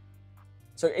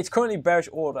 So it's currently bearish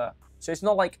order. So it's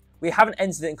not like we haven't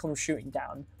entered it and come shooting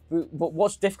down. But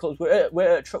what's difficult is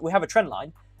we have a trend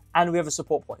line and we have a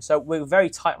support point. So we're very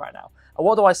tight right now. And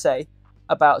what do I say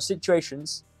about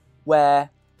situations where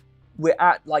we're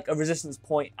at like a resistance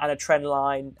point and a trend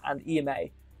line and EMA?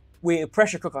 We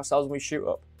pressure cook ourselves when we shoot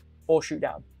up or shoot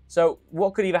down. So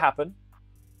what could either happen,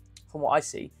 from what I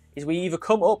see, is we either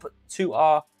come up to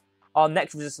our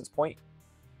next resistance point,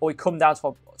 or we come down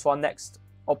to our next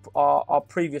our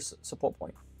previous support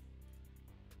point.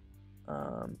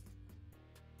 Let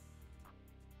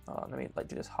me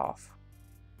do this half.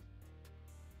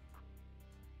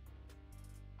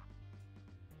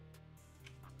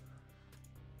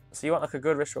 So you want like a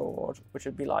good risk reward, which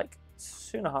would be like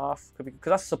 2.5, could be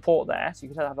because that's support there, so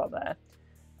you can have that there.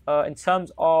 In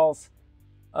terms of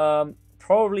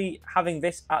probably having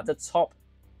this at the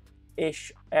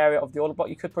top-ish area of the order block,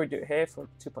 you could probably do it here for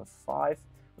 2.5,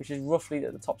 which is roughly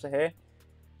at the tops of here.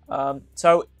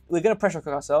 So we're going to pressure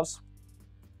cook ourselves.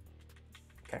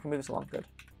 Okay, I can move this along. Good.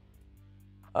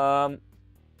 What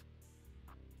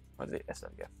is it? Yes,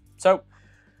 there we go. So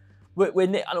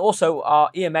and also our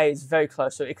EMA is very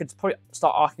close, so it could probably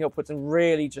start arcing upwards and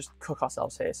really just cook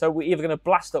ourselves here. So we're either going to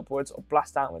blast upwards or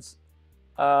blast downwards.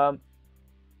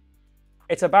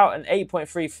 It's about an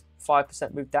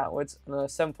 8.35% move downwards and a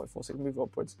 7.46 move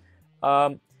upwards.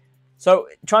 So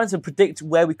trying to predict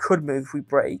where we could move if we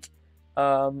break,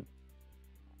 downwards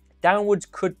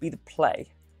could be the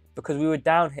play, because we were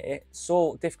down here,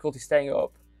 saw difficulty staying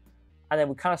up, and then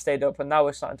we kind of stayed up, and now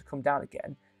we're starting to come down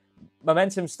again.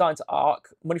 Momentum's starting to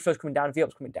arc, money flow's coming down,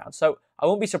 V-up's coming down. So I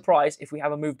won't be surprised if we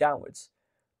have a move downwards,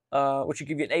 which would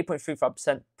give you an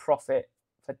 8.35% profit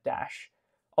for Dash.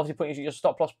 Obviously putting your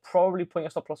stop loss, probably putting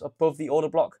a stop loss above the order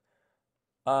block,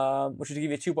 which would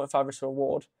give you a 2.5 risk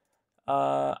reward.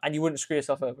 And you wouldn't screw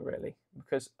yourself over, really,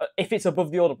 because if it's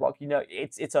above the order block, you know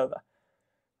it's over.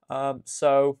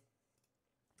 So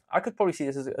I could probably see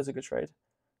this as a good trade.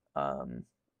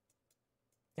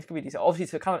 It could be decent.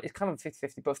 Obviously, it's kind of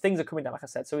 50-50, but things are coming down, like I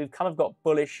said. So we've kind of got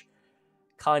bullish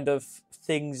kind of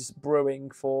things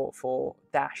brewing for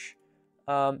Dash.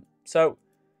 So,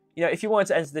 you know, if you wanted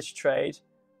to enter this trade,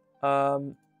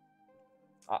 I'll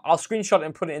screenshot it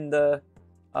and put it in the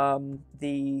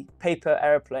paper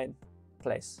airplane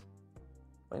place.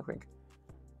 Wink, wink.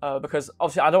 Because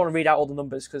obviously I don't want to read out all the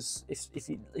numbers, because if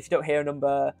you don't hear a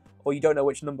number or you don't know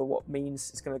which number what means,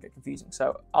 it's going to get confusing.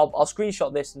 So I'll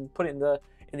screenshot this and put it in the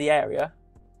area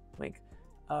link,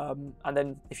 and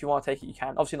then if you want to take it, you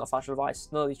can. Obviously not financial advice.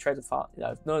 None of these trades are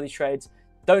none of these trades.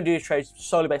 Don't do these trades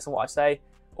solely based on what I say.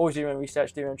 Always do your own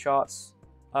research, do your own charts.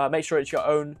 Make sure it's your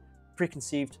own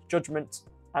preconceived judgment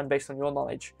and based on your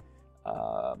knowledge.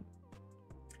 I'm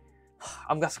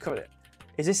going to cover it.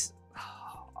 Is this?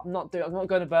 I'm not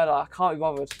going to bed. I can't be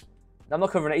bothered. I'm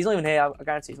not covering it. He's not even here. I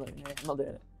guarantee he's not even here. I'm not doing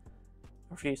it.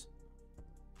 I refuse.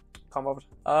 Can't be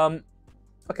bothered.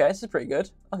 Okay, this is pretty good.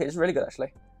 Okay, this is really good,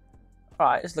 actually.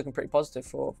 Alright, this is looking pretty positive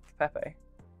for Pepe.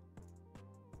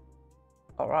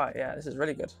 Alright, yeah, this is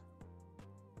really good.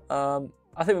 I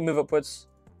think we move upwards.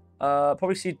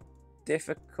 Probably see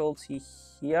difficulty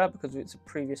here because it's a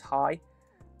previous high.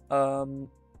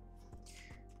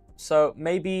 So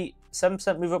maybe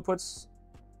 7% move upwards.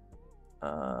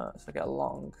 If I get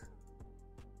along.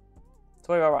 That's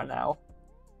where we are right now.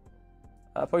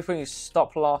 Probably putting a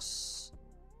stop loss.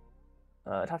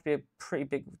 It'd have to be a pretty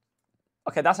big.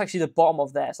 Okay, that's actually the bottom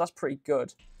of there, so that's pretty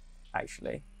good,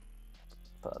 actually.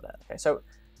 Put that there. Okay, so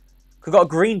we've got a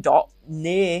green dot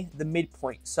near the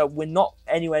midpoint, so we're not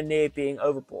anywhere near being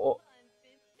overbought.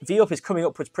 V-up is coming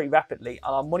upwards pretty rapidly,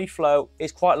 and our money flow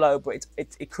is quite low, but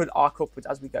it could arc upwards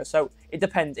as we go. So it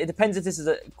depends. It depends if this is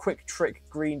a quick trick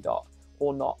green dot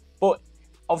or not. But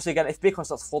obviously, again, if Bitcoin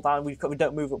starts to fall down, we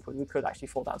don't move upwards, we could actually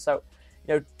fall down. So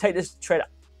take this trade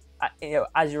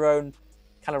as your own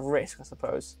kind of risk, I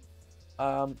suppose.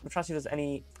 I'm trying to see if there's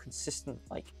any consistent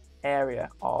like area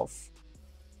of,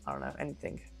 I don't know,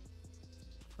 anything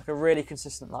like a really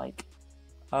consistent like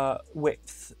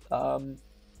width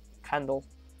candle.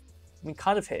 I mean,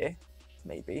 kind of here,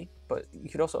 maybe, but you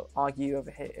could also argue over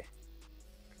here,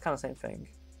 kind of same thing.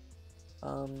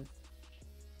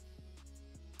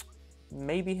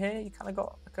 Maybe here you kind of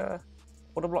got like a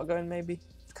order block going. Maybe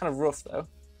it's kind of rough though.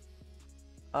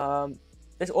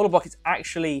 This order block is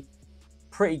actually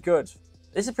pretty good.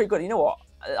 This is pretty good. You know what?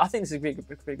 I think this is a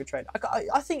pretty good trade.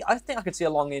 I think I could see a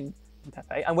long in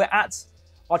Pepe, and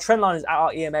our trend line is at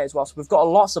our EMA as well, so we've got a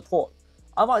lot of support.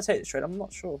 I might take this trade. I'm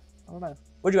not sure. I don't know.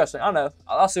 What do you guys think? I don't know.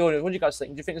 I'll ask the audience. What do you guys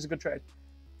think? Do you think it's a good trade?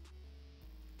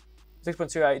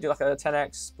 6.28. Do like a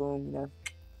 10x. Boom.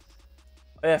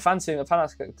 Oh, yeah, fancy the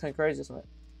Pan's kind of crazy, isn't it?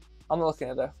 I'm not looking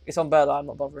at it though. It's on bare line. I'm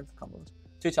not bothering. Can't bother.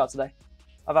 Too tired today.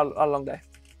 I've had a long day.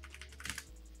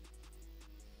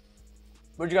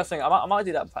 What do you guys think? I might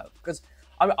do that because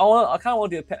I kind of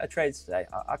want to do a trade today.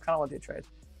 I kind of want to do a trade.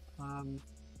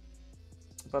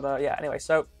 But yeah. Anyway,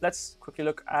 so let's quickly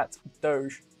look at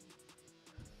Doge.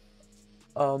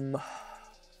 Okay.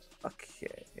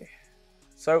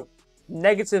 So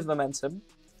negative momentum.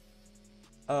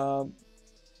 Are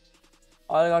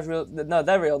you guys real? No,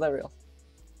 they're real. They're real.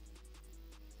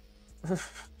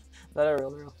 They're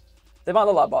real. They might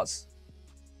look like bots.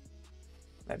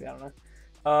 Maybe, I don't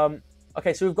know.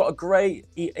 Okay, so we've got a grey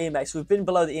EMA. So we've been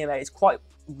below the EMA. So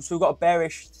we've got a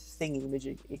bearish thingy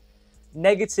majiggy.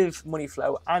 Negative money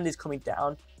flow and is coming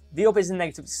down. The up is in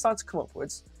negative. It's starting to come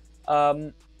upwards.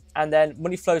 And then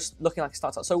money flow's looking like it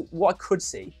starts out. So what I could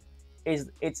see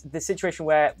is it's the situation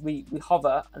where we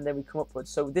hover and then we come upwards.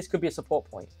 So this could be a support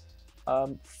point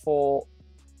for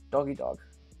doggy dog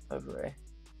over here.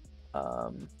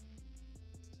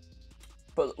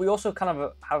 But we also kind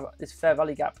of have this fair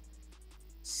value gap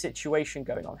situation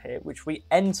going on here, which we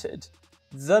entered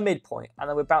the midpoint and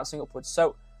then we're bouncing upwards.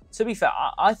 So to be fair,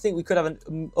 I think we could have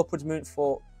an upwards movement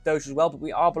for Doge as well, but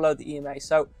we are below the EMA.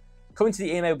 So coming to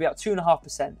the EMA would be at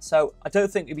 2.5%. So I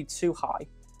don't think it'd be too high.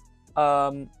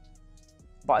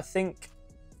 But I think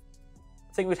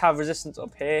we'd have resistance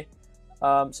up here.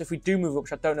 So if we do move up,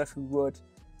 which I don't know if we would,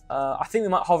 I think we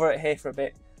might hover it here for a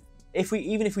bit.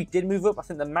 Even if we did move up, I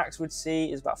think the max we'd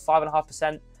see is about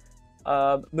 5.5%.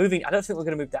 Moving, I don't think we're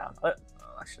going to move down.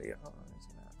 Actually,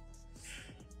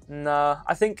 nah.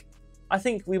 I think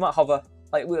we might hover.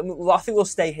 Like, I think we'll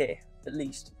stay here at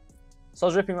least. So I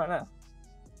was ripping right now.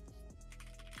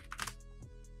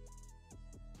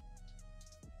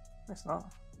 It's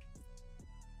not.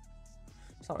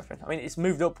 It's not ripping. I mean, it's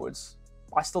moved upwards.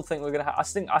 I still think we're gonna have. I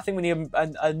think we need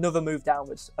another move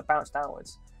downwards, a bounce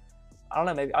downwards. I don't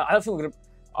know. Maybe I don't think we're gonna.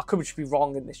 I could just be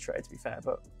wrong in this trade, to be fair,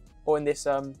 or in this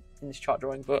chart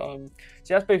drawing. But so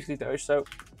that's basically Doge. So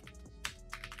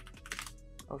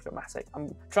oh, dramatic.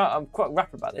 I'm quite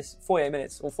rapid about this. 48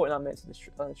 minutes or 49 minutes of this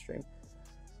stream.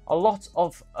 A lot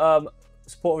of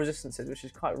support and resistances, which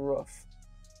is quite rough.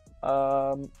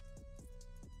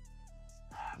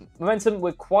 Momentum,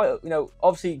 we're quite,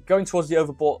 obviously going towards the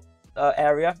overbought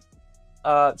area,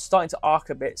 starting to arc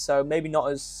a bit, so maybe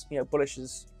not as bullish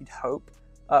as you'd hope.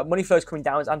 Money flow is coming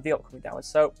downwards and VOP coming downwards,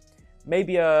 so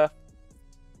maybe we kind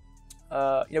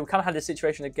of had this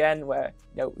situation again where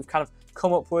we've kind of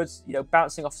come upwards,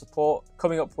 bouncing off support,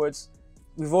 coming upwards.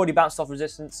 We've already bounced off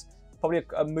resistance, probably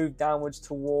a move downwards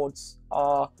towards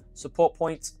our support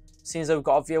point. Seeing as though we've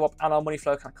got our VOP and our money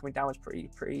flow kind of coming downwards pretty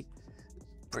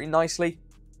nicely.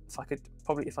 If I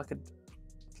could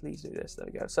please do this. There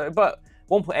we go. So, but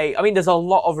 1.8. I mean, there's a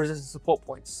lot of resistance support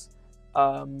points.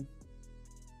 There's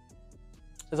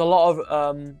a lot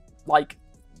of like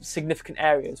significant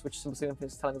areas which some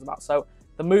significance is telling us about. So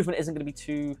the movement isn't going to be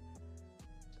too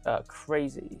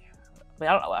crazy. I mean,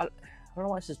 I don't know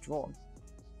why this is drawn.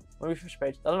 When we refresh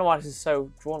page, I don't know why this is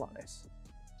so drawn like this.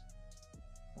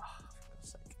 Oh, for God's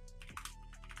sake.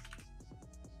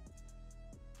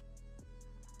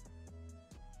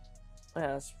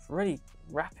 Yeah, it's really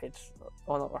rapid.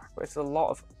 Or not rapid, it's a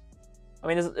lot of. I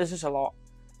mean, it's just a lot.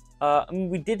 I mean,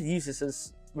 we did use this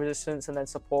as resistance and then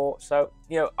support, so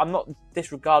I'm not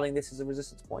disregarding this as a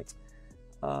resistance point.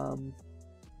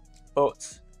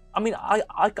 But I mean,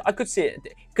 I could see it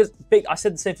because I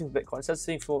said the same thing for Bitcoin. I said the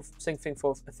same thing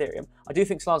for Ethereum. I do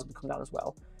think Solana's going to come down as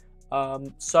well.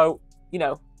 So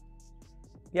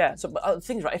yeah. So but the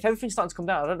thing is, right, if everything's starting to come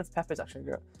down, I don't know if Pepe's actually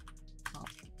going to go. Oh.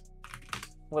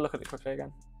 We'll look at it quickly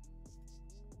again.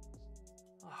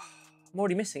 Oh, I'm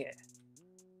already missing it.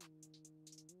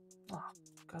 Oh,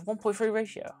 God, 1.3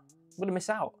 ratio. I'm going to miss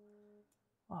out.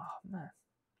 Oh, man.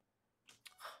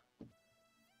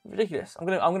 Ridiculous. I'm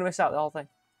gonna miss out the whole thing.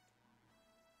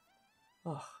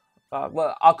 Oh,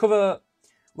 well, I'll cover.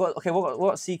 Well, okay, what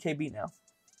got CKB now?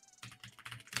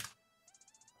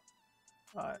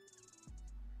 All right.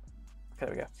 Okay,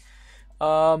 there we go.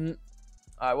 All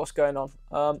right, what's going on?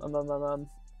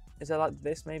 Is there like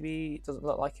this? Maybe it doesn't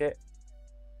look like it.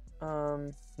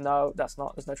 No, that's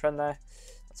not. There's no trend there.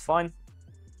 That's fine.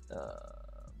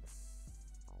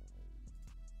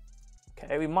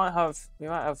 Okay, we might have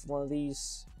one of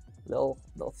these little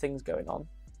things going on.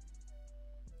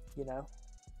 You know,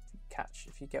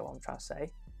 if you get what I'm trying to say.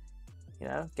 You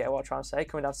know, get what I'm trying to say.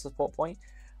 Coming down to support point.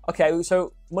 Okay,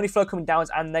 so money flow coming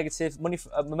downwards and negative.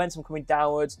 Momentum coming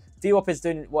downwards. VWAP is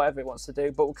doing whatever it wants to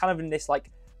do, but we're kind of in this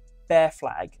like bear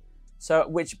flag, so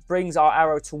which brings our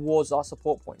arrow towards our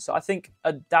support point. So I think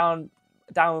a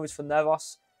downwards for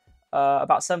Nervos,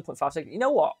 about 7.5 seconds. You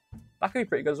know what? That could be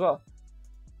pretty good as well.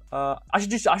 I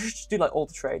should just do like all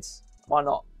the trades. Why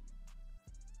not?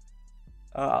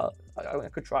 I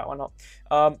could try it. Why not?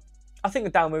 I think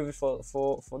the down move is for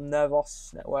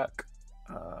Nervos network.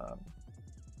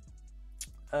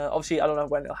 Obviously, I don't know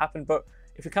when it'll happen, but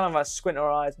if we kind of like squint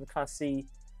our eyes and kind of see,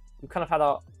 we've kind of had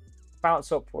our bounce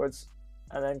upwards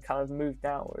and then kind of move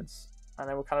downwards, and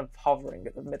then we're kind of hovering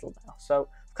at the middle now. So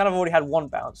we've kind of already had one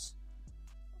bounce.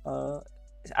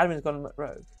 Admin's gone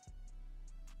rogue.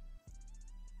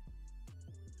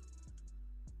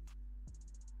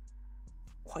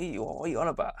 What are you on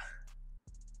about?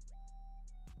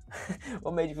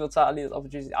 What made you feel tired of the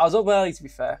opportunity? I was up early, to be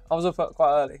fair. I was up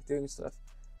quite early doing stuff.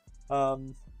 But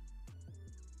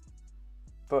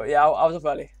yeah, I was up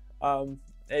early.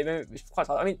 It was quite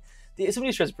tired. I mean, some of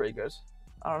these trades are pretty good.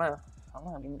 I don't know.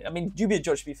 I mean, you be the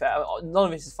judge, to be fair. None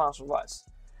of this is financial advice.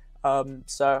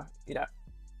 So you know,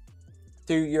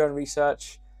 do your own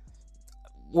research.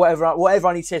 Whatever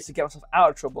I need to say to get myself out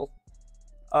of trouble.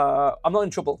 I'm not in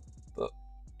trouble, but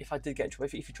if I did get in trouble,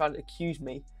 if you try to accuse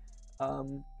me,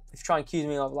 if you try and accuse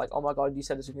me of like, oh my god, you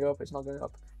said it's going to go up, it's not going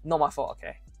up. Not my fault,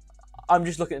 okay? I'm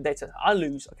just looking at the data. I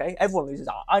lose, okay? Everyone loses.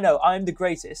 I know I'm the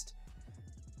greatest.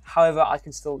 However, I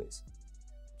can still lose,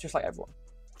 just like everyone.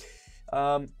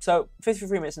 So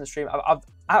 53 minutes in the stream, I've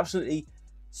absolutely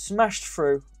smashed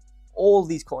through all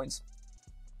these coins.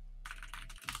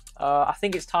 I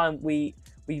think it's time we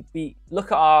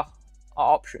look at our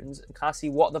options and kind of see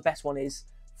what the best one is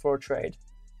for a trade.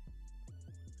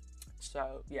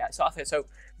 So yeah, so I think so.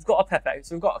 We've got a Pepe.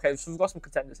 So we've got some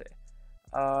contenders here.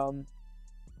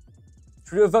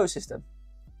 Should we do a vote system?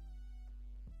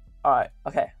 All right.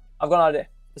 Okay. I've got an idea.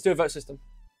 Let's do a vote system.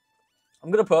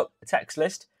 I'm gonna put a text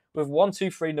list with 1,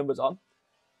 2, 3 numbers on,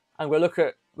 and we're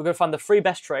gonna find the 3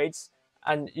 best trades,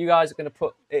 and you guys are gonna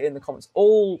put it in the comments.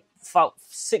 All about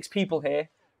 6 people here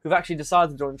who've actually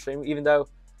decided to join the stream, even though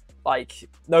like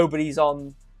nobody's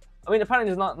on. I mean,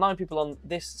 apparently there's 9 people on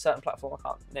this certain platform I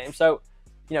can't name. So,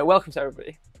 you know, welcome to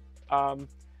everybody.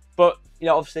 But you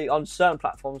know, obviously on certain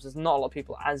platforms, there's not a lot of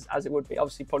people as it would be.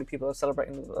 Obviously, probably people are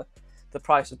celebrating the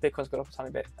price of Bitcoin's gone up a tiny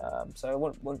bit. So I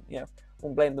wouldn't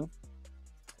blame them.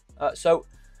 So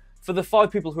for the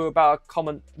 5 people who are about to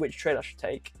comment which trade I should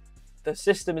take, the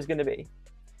system is going to be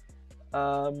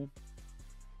we're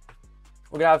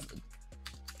gonna have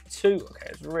 2. Okay,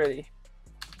 it's really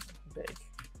big.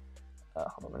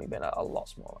 Hold on, let me make that a lot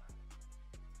smaller.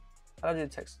 How do I do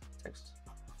text?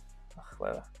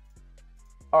 Whatever.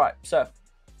 All right, so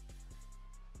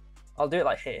I'll do it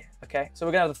like here. Okay, so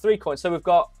we're gonna have the 3 coins. So we've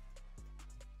got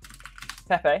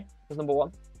Pepe as number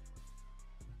 1.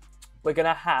 We're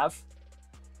gonna have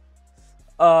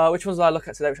which ones did I look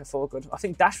at today, which I thought were good? I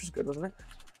think Dash was good, wasn't it?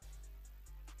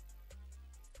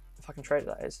 If I can trade it,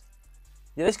 that is.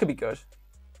 Yeah, this could be good.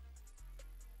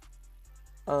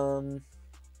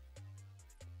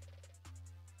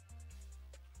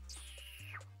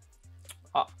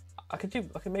 I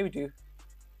can maybe do.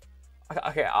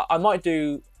 Okay, I might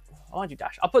do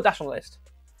Dash. I'll put Dash on the list.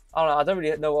 I don't know. I don't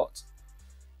really know what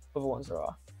other ones there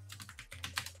are.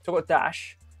 So I've got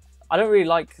Dash. I don't really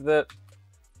like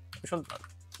which one?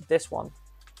 This one.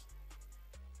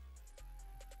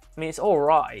 I mean, it's all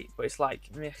right, but it's like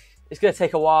it's gonna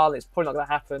take a while. It's probably not gonna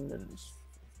happen. And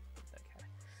okay.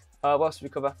 What else did we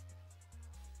cover?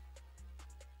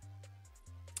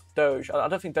 Doge. I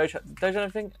don't think Doge had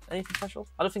anything special.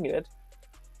 I don't think it did.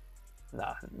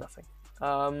 Nah, nothing.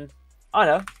 I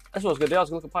know. This was good. I was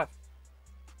gonna look at Pipe.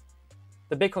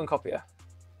 The Bitcoin copier.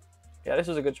 Yeah, this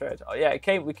was a good trade. Oh yeah,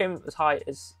 we came as high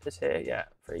as here. Yeah,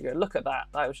 pretty good. Look at that.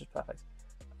 That was just perfect.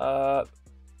 I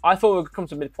thought we would come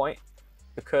to midpoint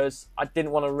because I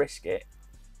didn't want to risk it.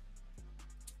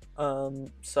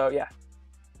 So yeah,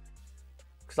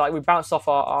 because like we bounced off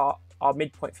our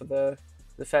midpoint for the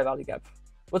fair value gap.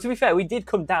 Well, to be fair, we did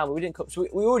come down, but we didn't come. So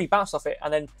we already bounced off it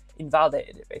and then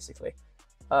invalidated it basically.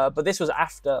 But this was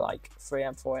after like 3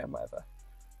 a.m., 4 a.m., whatever.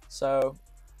 So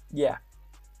yeah,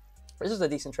 this is a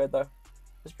decent trade though.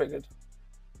 It's pretty good.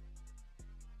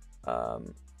 So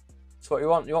what you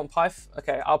want? You want Pyth?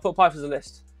 Okay, I'll put Pyth as a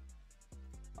list.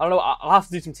 I don't know. I'll have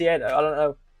to do some TA though. I don't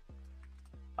know.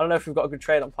 I don't know if we've got a good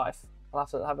trade on Pyth. I'll have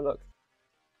to have a look.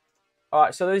 All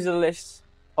right, so these are the lists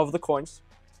of the coins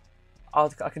I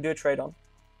can do a trade on.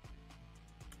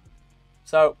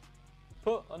 So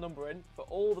put a number in for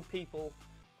all the people,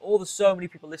 so many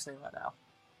people listening right now.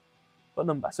 Put a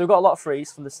number. So we've got a lot of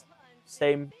threes from this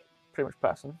same pretty much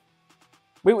person.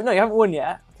 No, you haven't won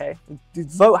yet. Okay, the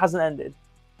vote hasn't ended,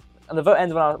 and the vote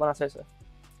ends when I say so.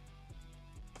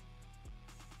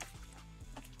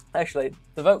 Actually,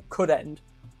 the vote could end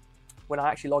when I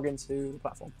actually log into the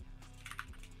platform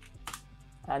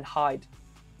and hide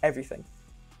everything.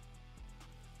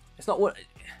 It's not what.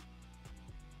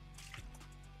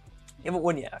 You haven't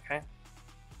won yet, okay?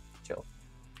 Chill.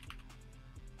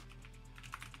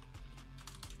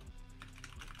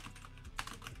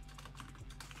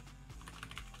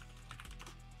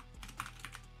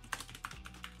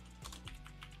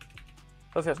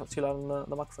 Hopefully it's not too loud on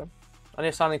the microphone. I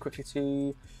need to sign in quickly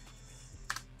to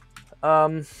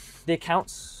the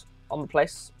accounts on the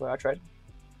place where I trade.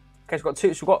 Okay, so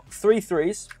we've got 3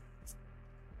 threes.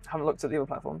 Haven't looked at the other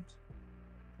platforms.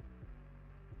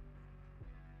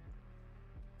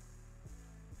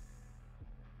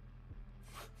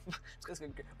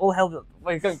 All hell,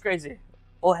 you're going crazy.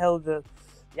 All hell the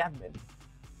admin.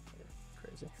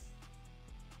 Crazy.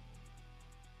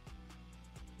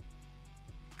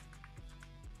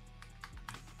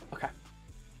 Okay.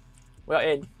 We are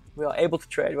in. We are able to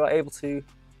trade. We are able to.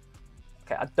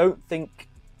 Okay, I don't think.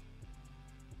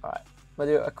 Alright, I'm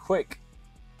gonna do a quick.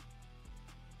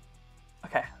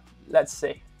 Okay, let's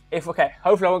see. Okay,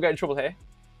 hopefully I won't get in trouble here.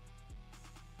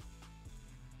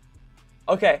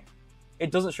 Okay,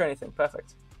 it doesn't show anything.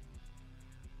 Perfect.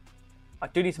 I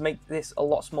do need to make this a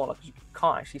lot smaller because you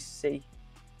can't actually see.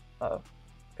 Uh-oh.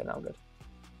 Okay, now I'm good.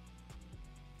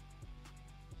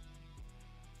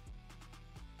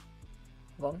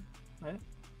 Hold on. Right.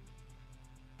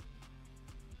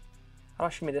 How do I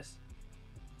shimmy this?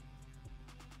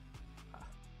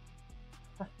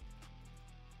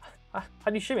 How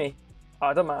do you shimmy? Oh,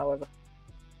 it doesn't matter, however.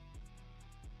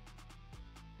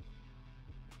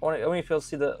 I want to be able to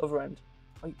see the other end.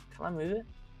 Wait, can I move it?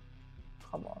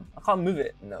 Come on. I can't move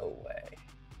it. No way.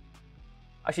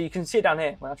 Actually, you can see it down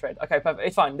here when I trade. Okay, perfect.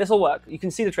 It's fine. This will work. You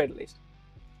can see the trade at least.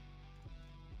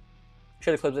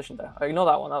 Show the close position there. Ignore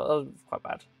that one. That was quite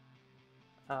bad.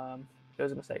 It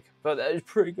was a mistake. But it was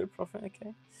pretty good profit.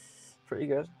 Okay. Pretty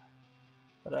good.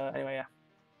 But anyway, yeah.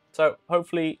 So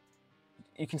hopefully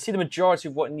you can see the majority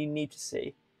of what you need to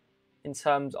see in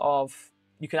terms of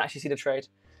you can actually see the trade.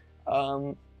 So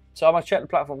I'm going to check the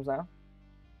platforms now.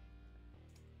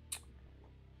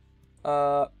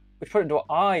 Which product do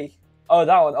I? Oh,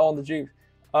 that one. Oh, on the Jube.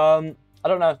 I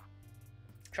don't know.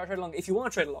 Try to trade along. If you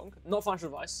want to trade along, not financial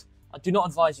advice. I do not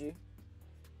advise you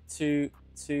to.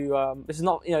 This is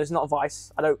not. This is not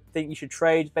advice. I don't think you should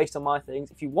trade based on my things.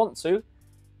 If you want to,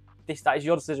 that is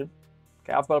your decision.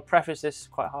 Okay, I've got to preface this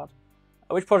quite hard.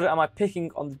 Which project am I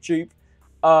picking on the Jube?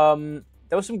 There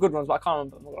were some good ones, but I can't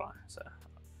remember. I'm not gonna lie. So,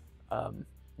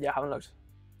 yeah, I haven't looked.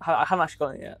 I haven't actually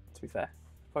got it yet. To be fair,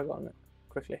 probably got on it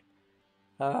quickly.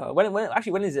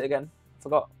 When is it again?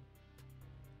 Forgot.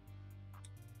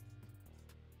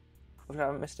 I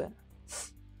haven't missed it.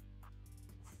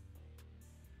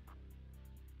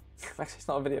 Actually, it's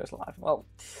not a video; it's live. Well,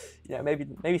 yeah,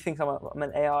 maybe think I'm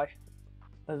an AI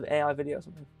video or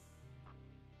something.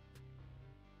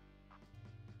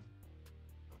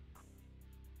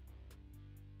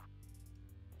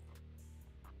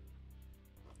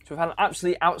 So we've had an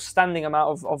absolutely outstanding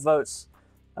amount of votes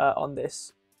on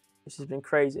this. This has been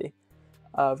crazy.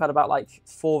 We've had about like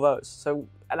 4 votes. So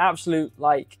an absolute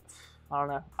like, I don't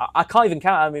know. I can't even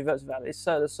count how many votes we've had. There's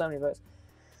so many votes.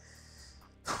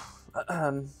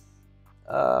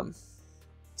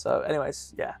 So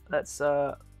anyways, yeah, let's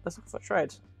look for a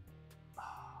trade.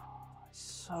 It's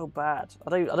so bad. I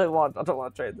don't want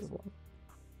to trade this one.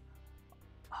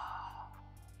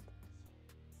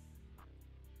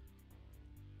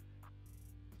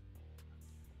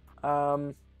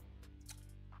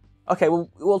 Okay,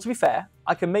 well, to be fair,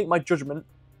 I can make my judgment.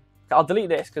 Okay, I'll delete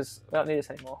this because we don't need this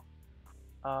anymore.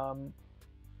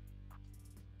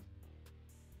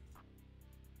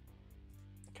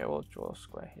 Okay, we'll draw a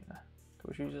square here.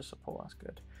 Which uses support, that's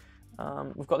good.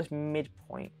 We've got this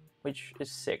midpoint, which is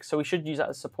 6, so we should use that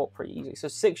as support pretty easily. So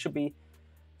 6 should be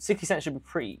 60 cents should be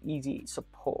pretty easy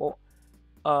support.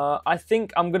 I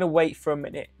think I'm going to wait for a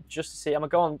minute just to see. I'm going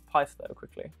to go on Pyth though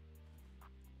quickly.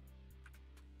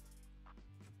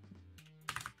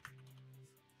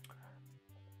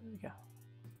 There we go.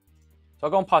 So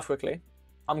I'll go on Pyth quickly.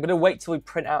 I'm going to wait till we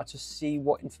print out to see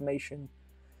what information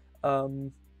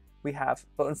we have.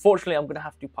 But unfortunately, I'm going to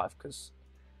have to do Pyth because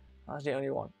that's the only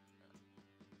one.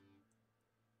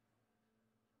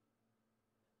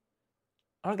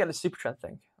 I don't get the super trend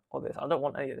thing or this. I don't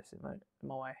want any of this in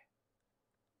my way.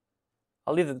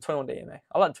 I'll leave the 21-day EMA.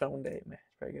 I like the 21-day EMA.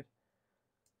 It's very good.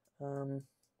 What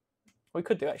we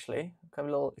could do actually, have a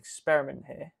little experiment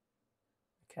here.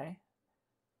 Okay.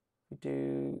 We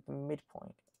do the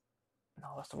midpoint. No,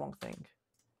 that's the wrong thing.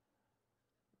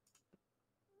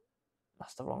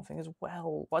 That's the wrong thing as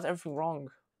well. Why is everything wrong?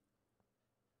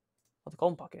 Oh, the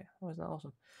golden pocket. Oh, isn't that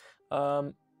awesome?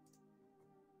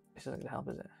 This isn't going to help,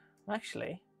 is it?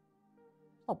 Actually,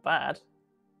 not bad.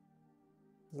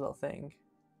 There's a little thing.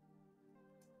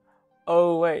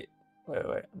 Oh, wait.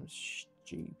 I'm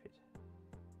stupid.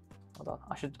 Hold on.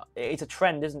 It's a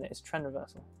trend, isn't it? It's a trend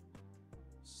reversal.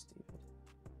 Stupid.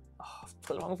 Oh, I've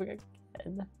put the wrong thing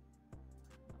again.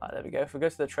 Alright, there we go. If we go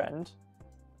to the trend.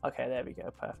 Okay, there we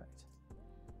go. Perfect.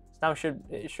 So now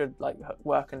it should like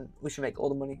work and we should make all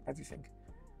the money, everything.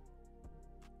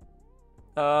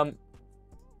 Okay,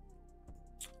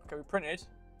 we printed.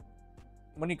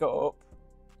 Money got up.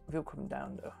 We'll come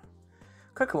down though.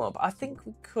 Could come up. I think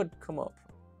we could come up.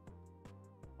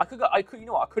 I could. You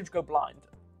know what? I could just go blind,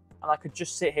 and I could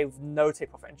just sit here with no take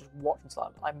profit and just watch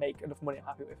until I make enough money I'm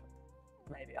happy with.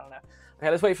 Maybe, I don't know. Okay,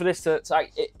 let's wait for this to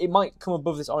it might come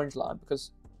above this orange line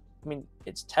because, I mean,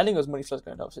 it's telling us money flow's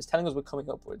going up, so it's telling us we're coming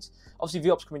upwards. Obviously,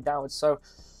 VOP's coming downwards, so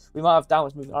we might have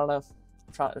downwards movement. I don't know.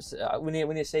 I'm trying to. We need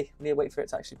to see. We need to wait for it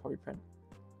to actually probably print.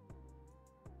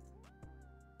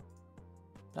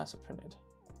 That's it printed.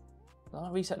 No,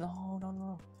 reset. No.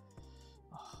 Oh.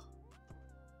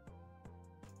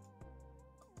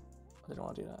 I didn't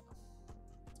want to do that.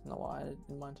 Not what I had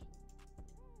in mind.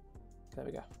 There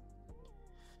we go.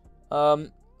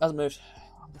 Hasn't moved.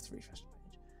 I'm going to refresh the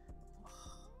page. Oh,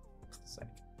 for God's sake.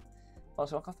 Oh,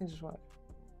 so why can't things just work?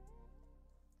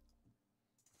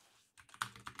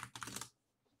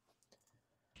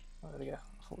 Oh, there we go.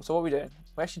 So what are we doing?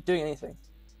 We're actually doing anything.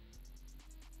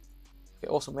 Okay,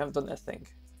 awesome. We haven't done anything.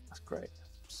 That's great.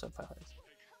 So perfect.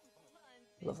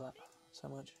 Love that so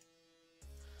much.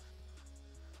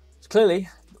 So clearly,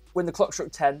 when the clock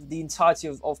struck 10, the entirety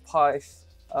of Pyth,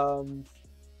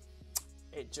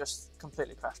 it just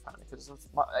completely crashed apparently because it's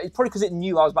probably because it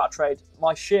knew I was about to trade.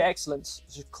 My sheer excellence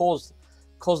just caused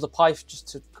the Pyth just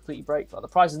to completely break. Like the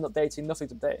price isn't updating,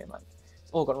 nothing's updating. Like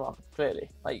it's all gone wrong. Clearly,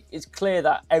 like it's clear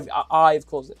that I've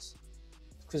caused this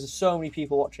because there's so many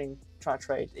people watching trying to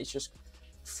trade. It's just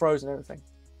frozen everything.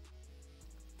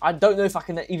 I don't know if I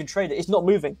can even trade it. It's not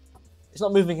moving. It's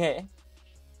not moving here.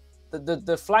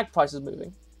 The flag price is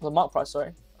moving. The mark price,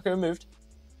 sorry. Okay, removed.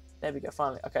 There we go,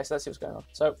 finally. Okay, so let's see what's going on.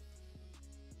 So,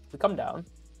 we come down.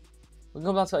 We can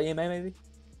come down to our EMA maybe.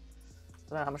 I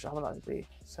don't know how much that would be.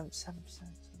 7%.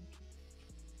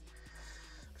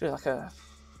 Could do like a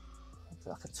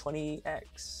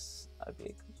 20x. That'd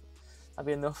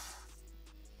be enough.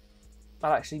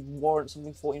 That'd actually warrant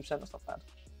something 14%. That's not bad.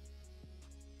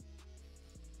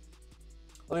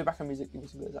 Let me back on music. Give me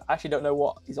some good. I actually don't know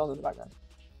what is on in the background.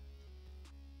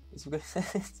 It's good.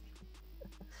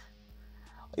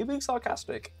 Are you being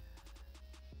sarcastic?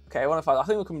 Okay, 105. I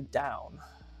think we're coming down.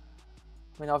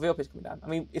 I mean, our VOP is coming down. I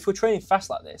mean, if we're trading fast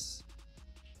like this,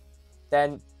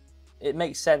 then it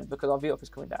makes sense because our VOP is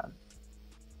coming down,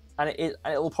 and it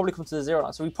will probably come to the 0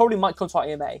 line. So we probably might come to our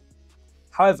EMA.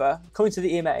 However, coming to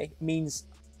the EMA means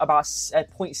about a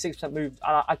 0.6% move,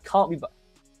 and I can't be.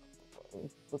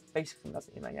 Basically, that's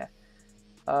the EMA, yeah.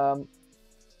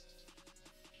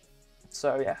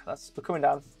 So yeah, we're coming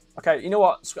down. Okay, you know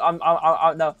what?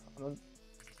 No.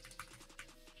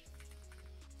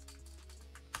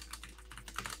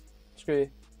 Screw you.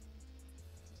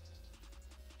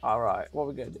 Alright, what are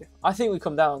we going to do? I think we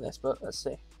come down on this, but let's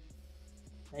see.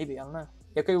 Maybe, I don't know.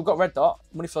 Yeah, okay, we've got red dot.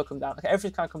 Money flow come down. Okay,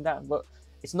 everything's kind of come down, but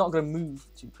it's not going to move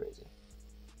too crazy.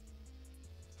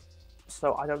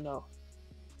 So, I don't know.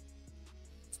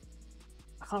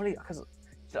 I can't really... Because...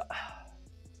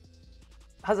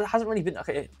 hasn't really been...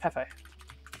 Okay, Pepe.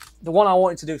 The one I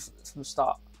wanted to do from the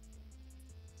start.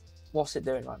 What's it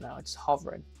doing right now? It's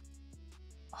hovering.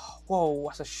 Oh, whoa,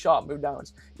 that's a sharp move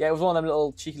downwards. Yeah, it was one of them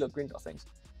little cheeky little green dot things.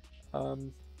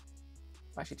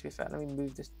 Actually, to be fair, let me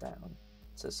move this down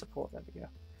to support. There we go.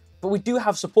 But we do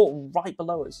have support right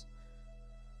below us.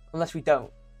 Unless we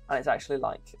don't. and it's actually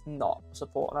like not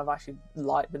support, and I've actually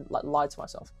lied to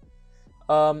myself.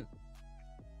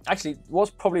 Actually, what's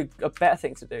probably a better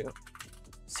thing to do,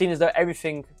 seeing as though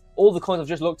all the coins I've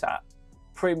just looked at,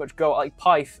 pretty much go like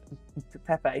Pife,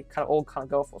 Pepe, all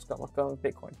go for what's going on with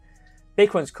Bitcoin.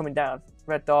 Bitcoin's coming down.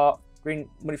 Red dot, green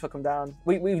money flow come down.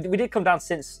 We did come down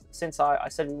since I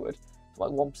said we would,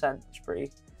 like 1%, which is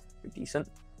pretty decent.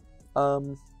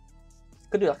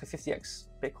 Could do like a 50x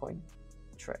Bitcoin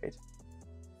trade.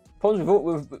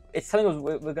 Problem it's telling us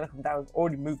we're going to come down. We've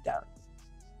already moved down.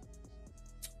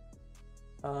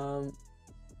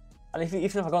 And even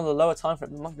if I go on the lower time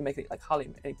frame, I'm not going to make it like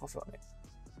hardly any profit on it.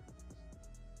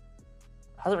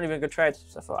 Hasn't really been a good trade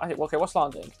so far. Okay, what's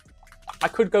Solana doing? I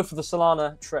could go for the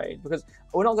Solana trade because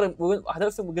we're not going to. I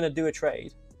don't think we're going to do a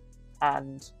trade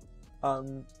and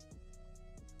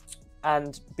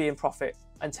be in profit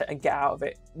and get out of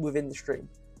it within the stream.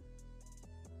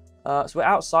 So we're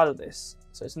outside of this,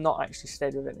 so it's not actually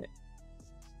stayed within it.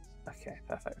 Okay,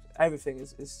 perfect. Everything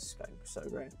is going so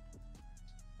great.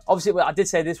 Obviously, I did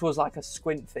say this was like a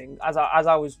squint thing. As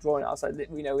I was drawing it, I was like,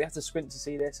 we have to squint to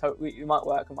see this. Hope it might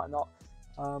work, it might not.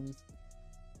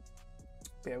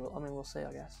 Yeah, we'll see,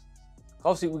 I guess.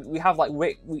 Obviously, we have like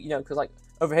wick, because like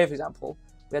over here, for example,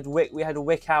 we had a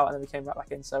wick out and then we came right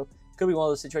back in. So it could be one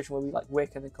of those situations where we like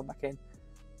wick and then come back in.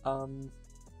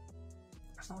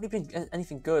 It's not really been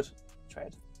anything good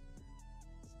trade.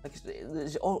 Like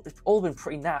it's all been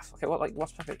pretty naff. Okay,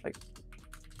 what's perfect? Like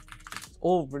it's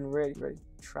all been really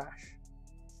trash.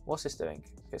 What's this doing?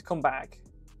 Okay, it's come back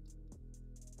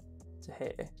to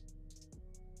here.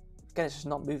 Again, it's just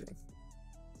not moving.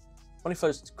 Money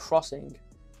flow's crossing.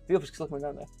 VWAP is still coming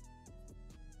down there.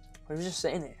 But it's just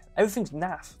sitting here. Everything's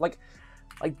naff. Like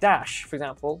Dash, for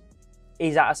example,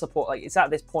 is at a support. Like it's at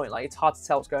this point. Like it's hard to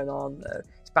tell what's going on.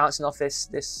 It's bouncing off this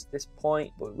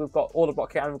point. But we've got order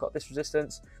block here and we've got this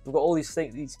resistance. We've got all these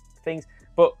things.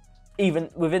 But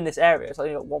even within this area, it's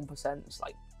only got 1%. It's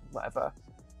like whatever.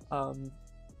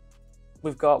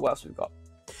 We've got what else? We've got.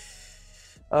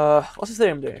 What's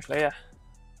Ethereum doing actually? Yeah.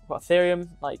 We've got Ethereum.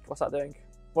 Like what's that doing?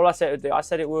 What did I say it would do? I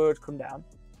said it would come down.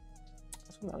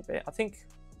 Let's come down a bit. I think,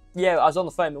 yeah, I was on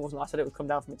the phone, it wasn't. I said it would come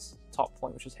down from its top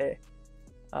point, which was here.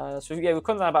 So yeah, we've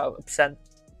come down about 1%,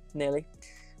 nearly.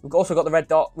 We've also got the red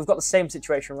dot. We've got the same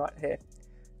situation right here.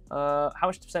 How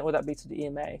much percent would that be to the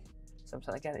EMA?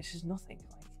 7% again. It's just nothing.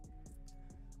 Like,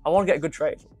 I want to get a good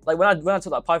trade. Like when I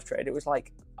took that Pipe trade, it was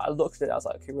like I looked at it. I was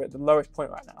like, okay, we're at the lowest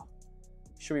point right now.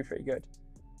 Should be pretty good.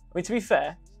 I mean, to be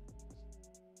fair.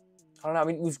 I don't know. I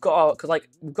mean, we've got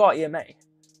EMA,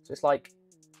 so it's like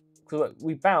because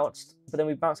we bounced, but then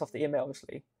we bounced off the EMA,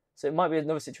 obviously. So it might be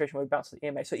another situation where we bounce off the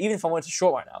EMA. So even if I wanted to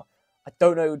short right now, I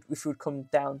don't know if we would come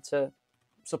down to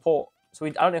support. So I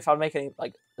don't know if I'd make any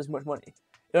like as much money.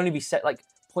 It'd only be set like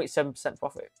 0.7%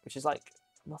 profit, which is like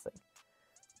nothing.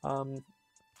 So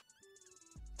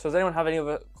does anyone have any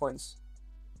other coins?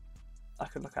 I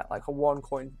could look at like a one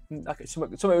coin, like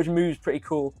something which moves pretty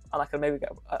cool, and I can maybe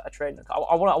get a trade.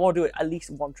 I want to do at least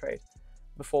one trade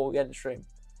before we end the stream.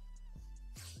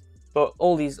 But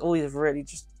all these are really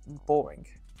just boring.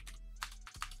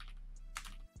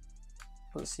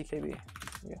 Put the CKB.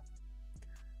 Yeah.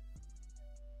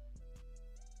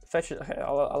 Fetch it. Okay,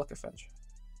 I'll look at fetch.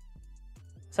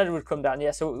 Said it would come down.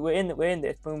 Yeah, so we're in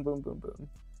this. Boom, boom, boom,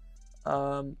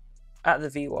 boom. At the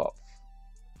VWAP.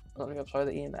 Sorry,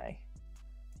 the EMA.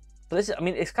 But this is, I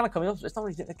mean, it's kind of coming up. It's not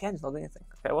really doing, again, it's not doing anything.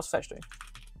 Okay, what's fetch doing?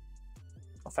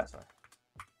 Oh, fetch, sorry.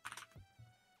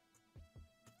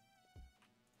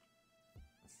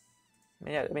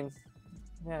 Yeah, I mean,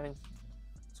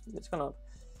 it's gone up.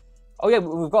 Oh yeah,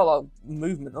 we've got a lot of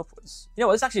movement upwards. You know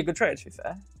what? It's actually a good trade, to be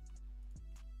fair.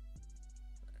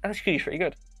 Actually, pretty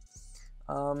good.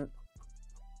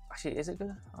 Actually, is it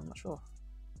good? I'm not sure.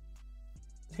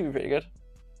 It could be pretty good.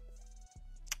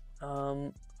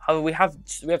 However, we have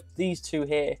these two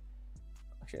here.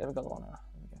 Actually, let me go the one now.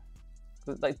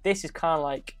 There we go. Like this is kind of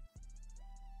like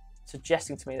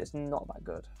suggesting to me that it's not that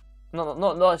good. Not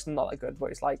it's not that good,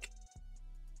 but it's like,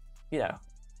 you know,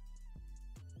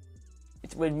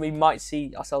 it's when we might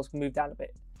see ourselves move down a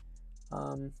bit.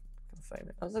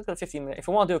 Let's look at 15 minutes. If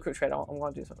I want to do a quick trade, I'm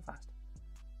going to do something fast.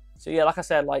 So yeah, like I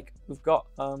said, like we've got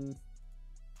kind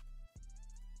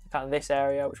of this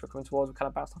area which we're coming towards. We kind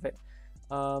of bounced off it.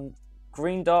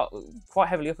 Green dot quite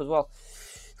heavily up as well.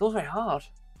 It's all very hard.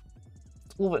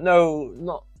 But no,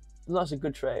 not a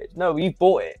good trade. No, you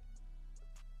bought it.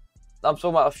 I'm talking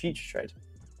about a future trade.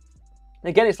 And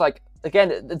again, it's like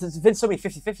there's been so many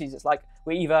 50-50s. It's like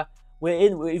we're either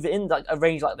in like a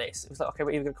range like this. It's like okay,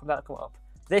 we're either gonna come down or come up.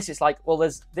 This is like, well,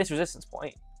 there's this resistance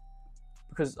point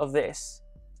because of this.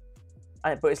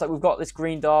 but it's like we've got this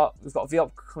green dot, we've got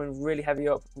VOP coming really heavy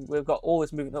up, we've got all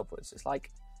this moving upwards. It's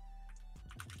like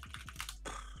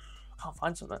I can't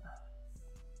find something.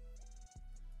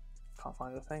 Can't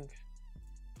find a thing.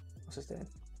 What's this doing?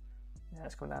 Yeah,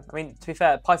 it's coming down. I mean, to be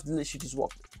fair, Python literally just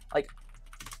what I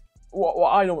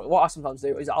sometimes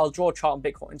do is I'll draw a chart on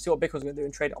Bitcoin, see what Bitcoin's going to do,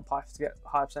 and trade it on Python to get a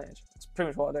higher percentage. That's pretty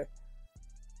much what I do.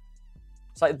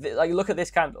 It's like look at this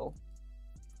candle.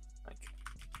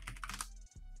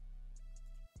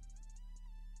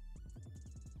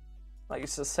 Like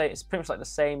it's pretty much like the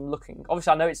same looking.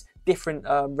 Obviously, I know it's different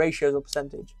ratios or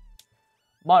percentage.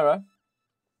 Myro.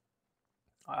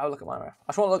 I'll look at Myro. I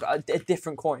just want to look at a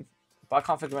different coin, but I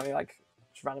can't figure any like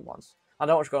just random ones. I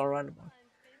don't want to go on a random one.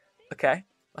 Okay,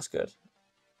 that's good.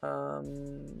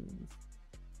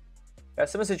 Yeah,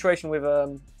 similar situation with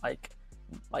like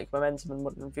momentum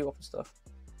and VWAP and stuff.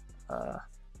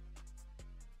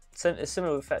 It's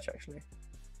similar with fetch actually.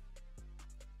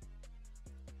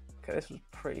 Okay, this was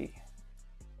pretty.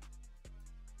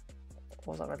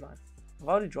 What was that red line? Have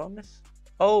I already drawn this?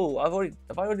 Oh, have I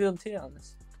already done TN on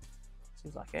this?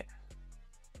 Seems like it.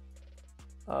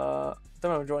 Don't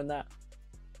remember drawing that.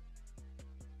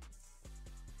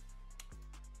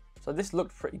 So this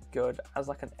looked pretty good as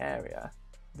like an area.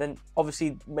 Then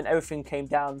obviously when everything came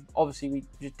down, obviously we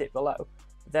just dipped below.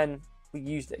 Then we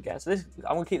used it again. So this,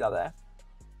 I'm gonna keep that there.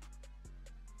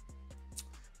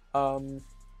 I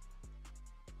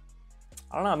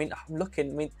don't know. I mean, I'm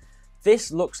looking. I mean,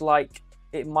 this looks like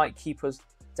it might keep us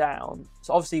down.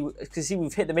 So obviously, because see,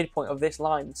 we've hit the midpoint of this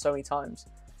line so many times.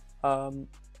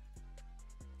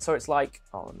 So it's like,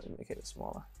 oh, let me make it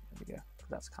smaller. There we go.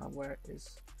 That's kind of where it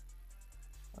is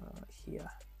here.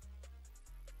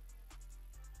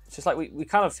 It's just like we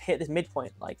kind of hit this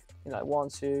midpoint, like 1,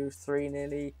 2, 3,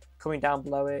 nearly coming down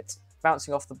below it,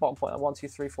 bouncing off the bottom point at 1, 2,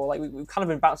 3, 4. Like we've kind of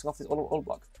been bouncing off this order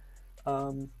block.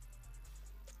 Are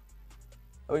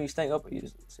you staying up? Or you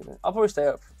just, I'll probably stay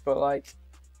up, but like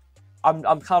I'm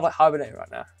kind of like hibernating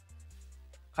right now.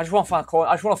 I just want to find a coin.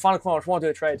 I just want to find a coin. I just want to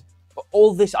do a trade. But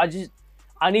all this, I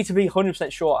need to be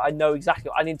 100% sure. I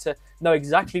need to know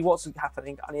exactly what's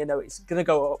happening. I need to know it's gonna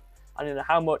go up. I need to know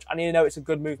how much. I need to know it's a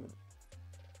good movement.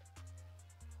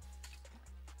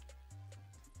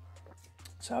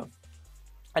 So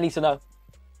I need to know.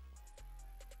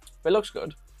 But it looks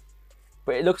good.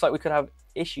 But it looks like we could have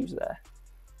issues there.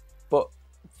 But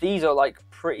these are like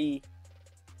pretty,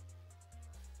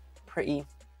 boom.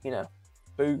 You know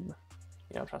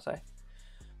what I'm trying to say.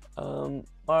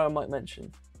 Mara might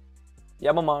mention.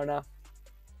 Yeah, I'm on Mara now.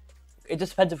 It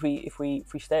just depends if we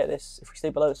stay at this, if we stay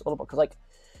below this order block, because like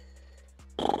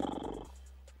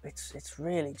it's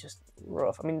really just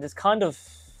rough. I mean, there's kind of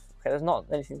there's not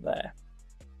anything there.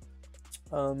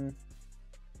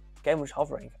 Game was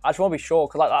hovering. I just want to be sure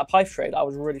because like that pipe trade, I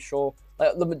was really sure.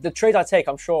 Like the trade I take,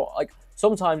 I'm sure. Like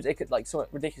sometimes it could like something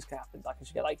ridiculous can happen. I can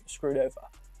just get like screwed over.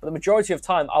 But the majority of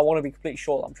time, I want to be completely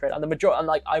sure that I'm trading. And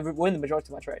like I win the majority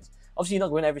of my trades. Obviously, you're not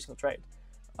going to win every single trade,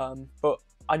 but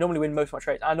I normally win most of my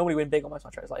trades. I normally win big on most of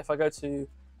my trades. Like if I go to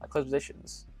like close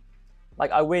positions, like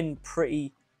I win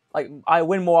pretty. Like I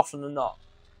win more often than not.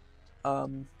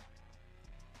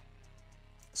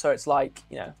 So it's like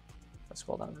let's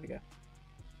scroll down. There we go.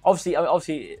 Obviously, I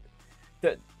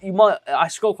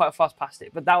scrolled quite fast past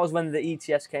it, but that was when the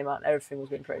ETS came out and everything was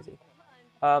going crazy.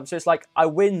 So it's like I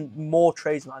win more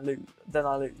trades than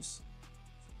I lose,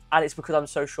 and it's because I'm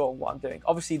so sure of what I'm doing.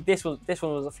 Obviously, this one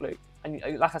was a fluke, and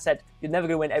like I said, you're never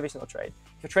going to win every single trade.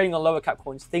 If you're trading on lower cap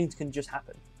coins, things can just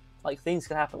happen. Like things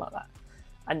can happen like that,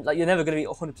 and like you're never going to be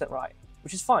 100% right,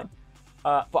 which is fine.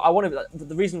 But I want to.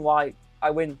 The reason why I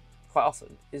win quite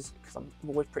often is because I'm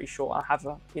always pretty sure I have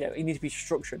you need to be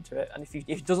structured to it, and if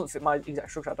it doesn't fit my exact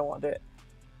structure, I don't want to do it.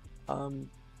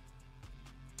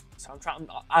 So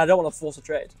I don't want to force a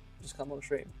trade just because I'm on a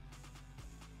stream.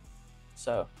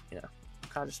 So I'm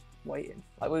kind of just waiting.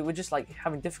 Like we're just like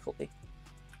having difficulty.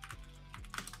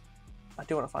 I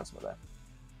do want to find something there.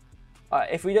 Alright,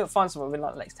 if we don't find something within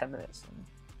like the next 10 minutes, then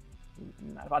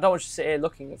I don't want to sit here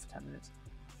looking for 10 minutes.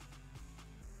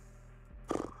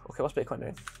 Okay, what's Bitcoin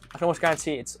doing? I can almost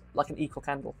guarantee it's like an equal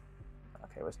candle.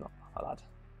 Okay, well it's not. How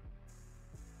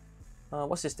bad.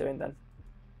 What's this doing then?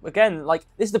 Again, like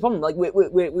this is the problem. Like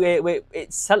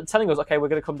it's telling us, okay, we're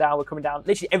gonna come down. We're coming down.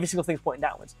 Literally every single thing's pointing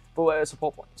downwards, but we're at a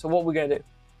support point. So what are we gonna do?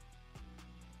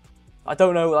 I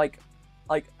don't know. Like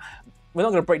we're not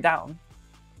gonna break down,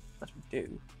 unless we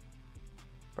do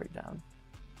break down.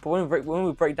 But when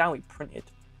we break down, we printed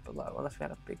below. Unless we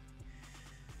had a big.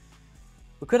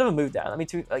 We could have a move down. I mean,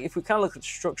 if we kind of look at the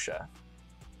structure,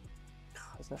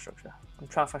 there's no structure. I'm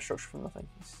trying to find structure from nothing.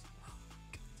 It's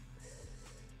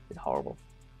horrible.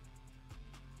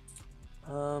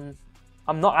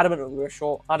 I'm not adamant that we're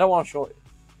short. I don't want to short it.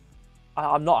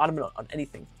 I'm not adamant on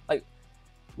anything. Like,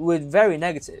 we're very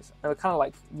negative, and we're kind of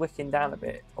like wicking down a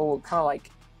bit, or kind of like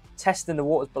testing the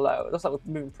waters below. It looks like we're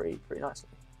moving pretty nicely.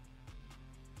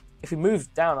 If we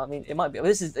move down, I mean, it might be. But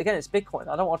this is, again, it's Bitcoin.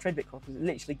 I don't want to trade Bitcoin because it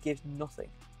literally gives nothing.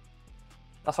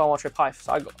 That's why I want to trade Pyth.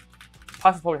 So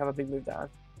Pyth will probably have a big move down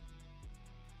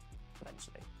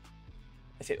eventually,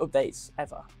 if it updates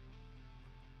ever.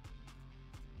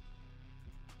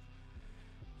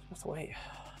 Let's wait.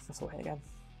 Let's wait again.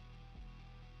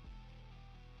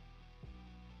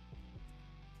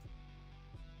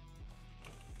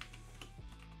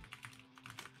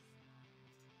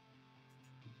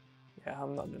 Yeah,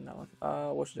 I'm not doing that one.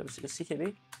 What should I do?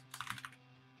 CKB?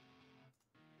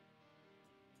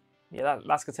 Yeah,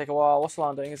 that's gonna take a while. What's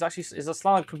Solana doing? Is the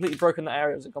Solana completely broken that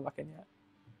area? Or has it gone back in yet?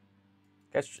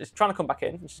 Okay, it's trying to come back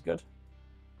in, which is good.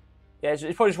 Yeah, it's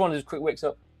probably just one of those quick wicks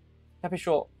up. Happy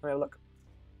short. Let me have a look.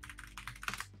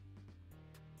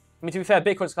 I mean, to be fair,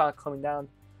 Bitcoin's kind of coming down.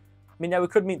 I mean, yeah, we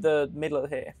could meet the middle of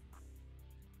here.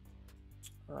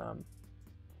 Yeah,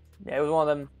 it was one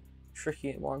of them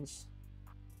tricky ones.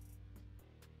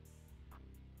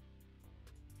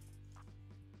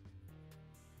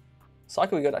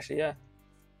 Cycle be good, actually, yeah.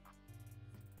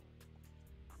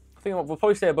 I think we'll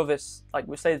probably stay above this, like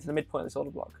we'll stay to the midpoint of this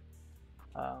order block.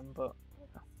 But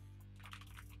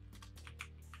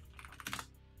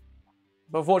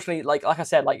unfortunately, like I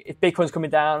said, like if Bitcoin's coming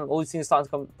down, all these things are starting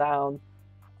to come down,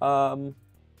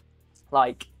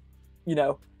 like, you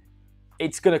know,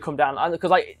 it's gonna come down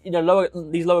because, like, you know,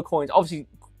 these lower coins, obviously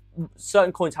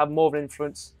certain coins have more of an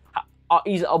influence,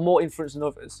 are more influence than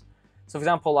others. So, for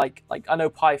example, like I know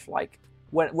Pyth, like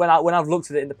when I've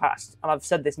looked at it in the past, and I've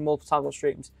said this multiple times on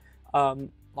streams,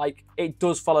 like it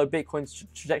does follow Bitcoin's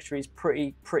trajectories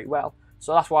pretty well.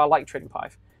 So that's why I like trading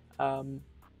Pyth.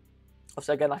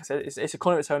 Obviously, again, like I said, it's a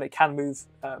coin of its own. It can move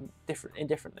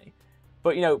indifferently,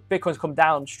 but you know, Bitcoin's come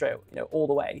down straight, you know, all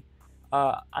the way,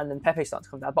 and then Pepe started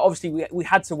to come down. But obviously, we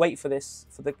had to wait for the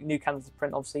new candle to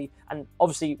print, obviously, and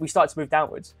obviously we started to move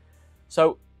downwards.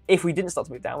 So if we didn't start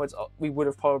to move downwards, we would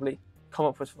have probably come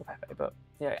upwards for Pepe. But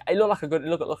yeah, it looked like a good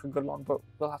long, but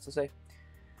we'll have to see.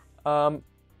 Okay,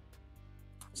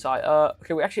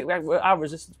 we're at our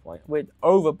resistance point. We're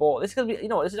overbought. This is gonna be, you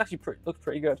know what, this is actually looks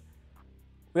pretty good.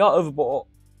 We are overbought.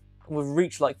 We've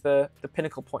reached like the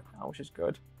pinnacle point now, which is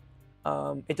good.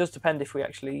 It does depend if we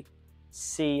actually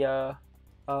see like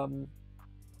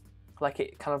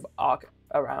it kind of arc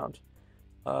around.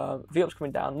 V-up's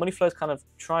coming down. Money flow's kind of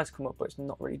trying to come up, but it's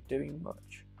not really doing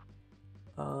much.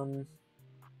 In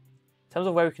terms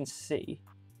of where we can see,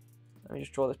 let me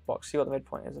just draw this box, see what the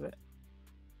midpoint is of it.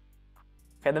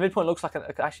 Okay, the midpoint looks like an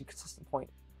actually consistent point,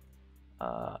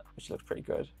 which looks pretty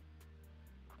good.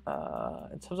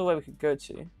 In terms of where we could go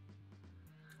to,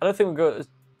 I don't think we'll go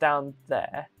down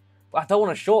there, but I don't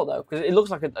want to short though, because it looks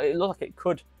like it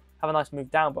could have a nice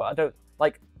move down, but I don't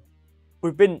like.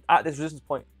 We've been at this resistance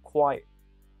point quite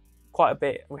a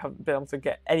bit, and we haven't been able to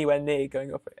get anywhere near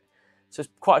going up it. So it's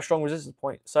quite a strong resistance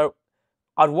point. So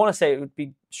I'd want to say it would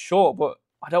be short, but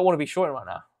I don't want to be shorting right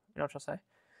now. You know what I'm trying to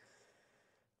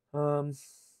say?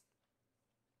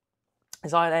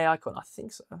 Is that an AI coin? I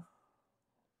think so.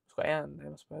 It's got AI in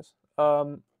there, I suppose.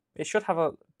 It should have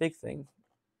a big thing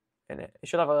in it. It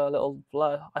should have a little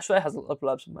blur. I swear it has a little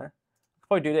blurb somewhere. I could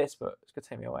probably do this, but it's going to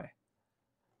take me away.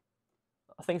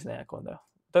 I think it's an AI coin though.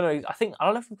 Don't know. I don't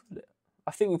know if we covered it.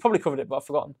 I think we probably covered it, but I've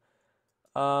forgotten.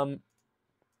 Okay,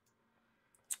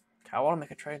 I want to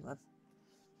make a trade, man.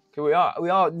 Okay, we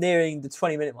are nearing the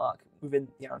 20-minute mark within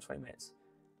around 20 minutes.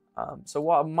 So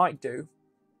what I might do,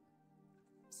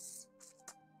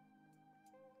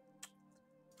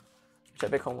 check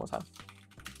Bitcoin one more time.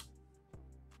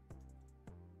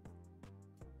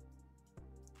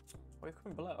 We're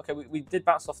coming below. Okay, we did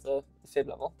bounce off the SHIB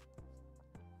level.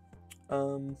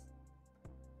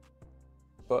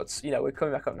 But you know, we're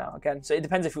coming back up now again. So it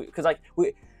depends if because like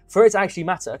for it to actually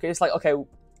matter. Okay, it's like, okay,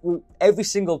 every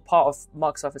single part of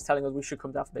market stuff is telling us we should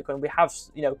come down for Bitcoin. We have,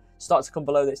 you know, started to come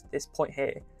below this point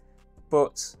here,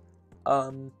 but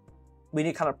we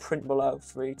need to kind of print below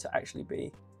 3 to actually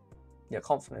be, you know,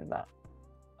 confident in that.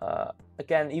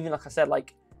 Again, even like I said,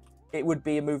 like it would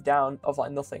be a move down of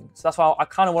like nothing. So that's why I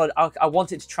kind of wanted. I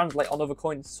want it to translate on other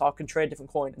coins, so I can trade a different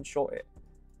coin and short it.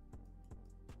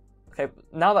 Okay,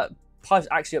 now that Pyth's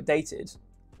actually updated,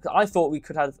 because I thought we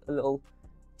could have a little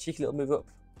cheeky little move up,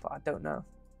 but I don't know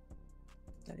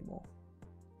anymore.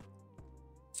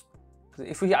 Because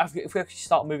if we actually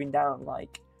start moving down,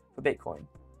 like for Bitcoin,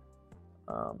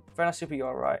 very nice super,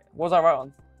 you're right. What was I right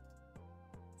on?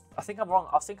 I think I'm wrong.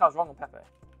 I think I was wrong on Pepe.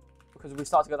 because we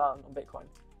started to go down on Bitcoin,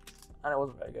 and it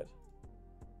wasn't very good.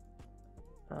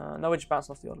 No, we just bounced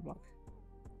off the order block.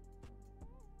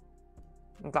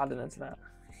 I'm glad I didn't enter that.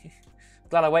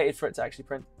 Glad I waited for it to actually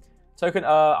print. Token,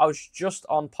 I was just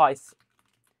on Pyth.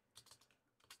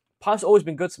 Pyth's always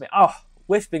been good to me. Oh,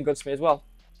 Whiff's been good to me as well.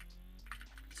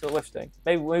 So Whiff's doing.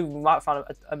 Maybe we might find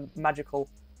a magical...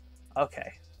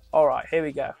 Okay. Alright, here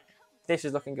we go. This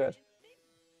is looking good.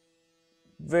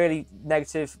 Really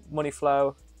negative money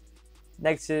flow.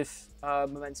 Negative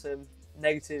momentum.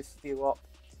 Negative VWAP.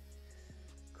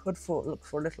 Could look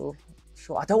for a little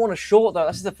short. I don't want to short though.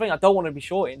 That's the thing. I don't want to be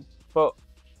shorting. But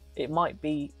it might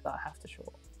be that I have to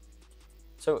short.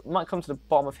 So it might come to the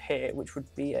bottom of here, which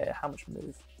would be a how much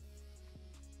move?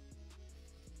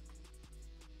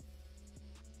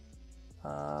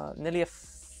 Nearly a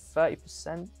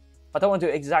 30%. I don't want to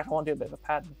do it exact. I want to do a bit of a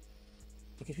padding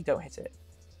because we don't hit it.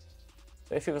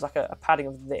 So if it was like a padding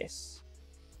of this,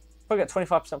 probably get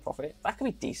 25% profit. That could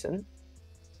be decent.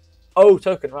 Oh,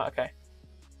 token, right? Okay.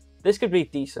 This could be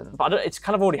decent, but it's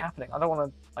kind of already happening. I don't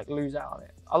want to like lose out on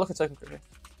it. I'll look at token quickly.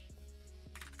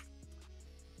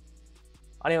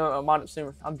 I need my mind up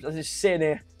soon. I'm just sitting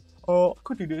here. Oh, I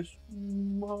could do this.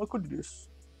 I could do this.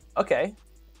 Okay.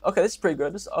 Okay, this is pretty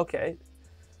good. This okay.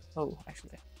 Oh,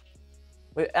 actually.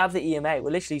 We have the EMA. We're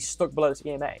literally stuck below this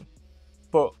EMA.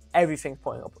 But everything's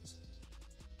pointing upwards.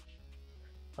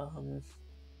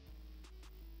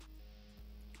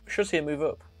 Should see it move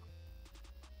up.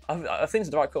 I think it's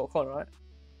the right corner, right?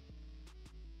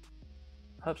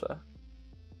 I hope so.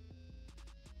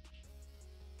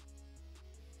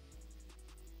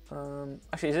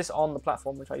 Actually, is this on the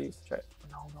platform which I use to trade?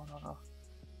 No.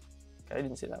 Okay, I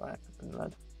didn't see that right.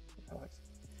 Perfect.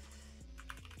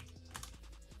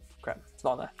 Crap, it's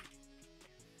not on there.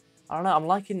 I don't know. I'm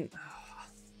liking.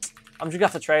 I'm just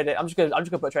gonna have to trade it. I'm just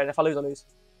gonna put a trade. If I lose, I lose.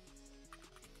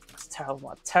 That's a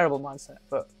terrible mindset.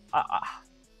 But I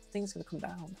think it's gonna come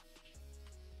down.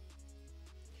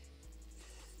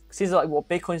 Because these are like what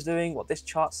Bitcoin's doing, what this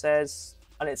chart says,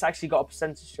 and it's actually got a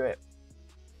percentage to it.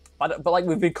 But like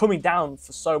we've been coming down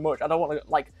for so much. I don't want to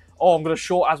like, oh, I'm gonna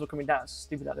short as we're coming down. It's a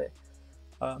stupid idea.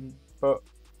 But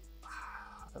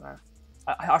I don't know.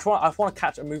 I just want to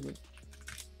catch a movement.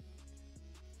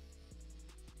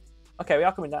 Okay, we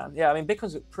are coming down. Yeah, I mean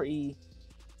Bitcoin's pretty.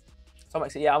 So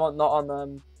yeah, I'm not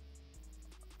on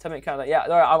 10-minute countdown. Yeah,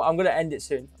 I'm gonna end it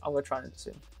soon. I'm gonna try and end it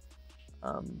soon.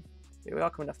 Yeah, we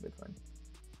are coming down for Bitcoin.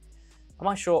 I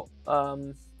might short. Oh,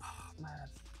 man.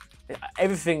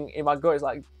 Everything in my gut is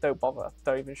like, don't bother,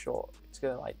 don't even short. It's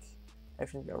gonna like,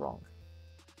 everything's gonna go wrong.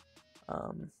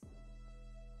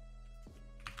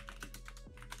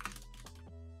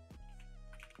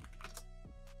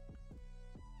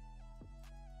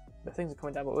 The things are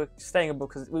coming down, but we're staying above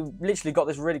because we've literally got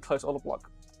this really close order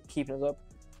block keeping us up.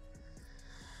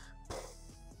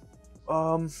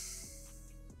 I'm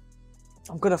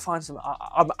gonna find some.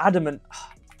 I'm adamant.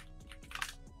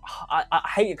 I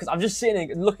hate it because I'm just sitting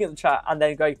here looking at the chat and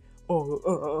then going,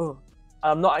 oh.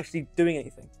 And I'm not actually doing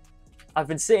anything. I've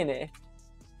been sitting here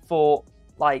for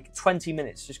like 20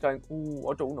 minutes just going, ooh,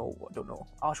 I don't know.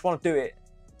 I just want to do it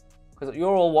because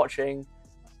you're all watching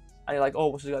and you're like, oh,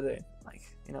 what's this guy doing? Like,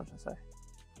 you know what I'm trying to say?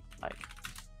 Like,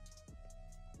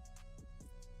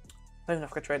 I don't even know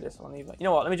if I could trade this on either. You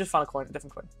know what? Let me just find a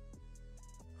different coin.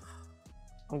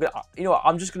 You know what?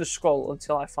 I'm just gonna scroll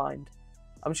until I find.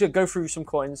 I'm just gonna go through some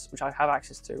coins which I have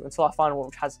access to until I find one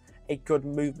which has a good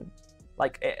movement,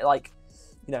 like you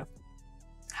know,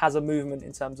 has a movement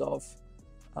in terms of,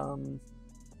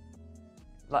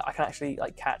 like I can actually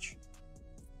like catch.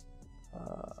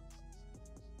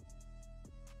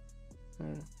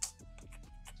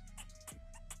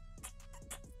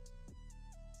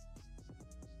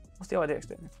 What's the idea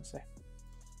doing? Let's see.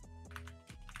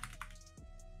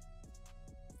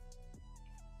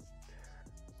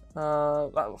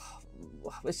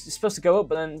 It's supposed to go up,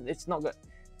 but then it's not good.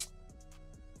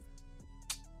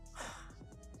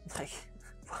 Like,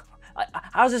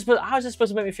 how is this supposed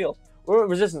to make me feel? We're at a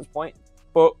resistance point,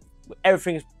 but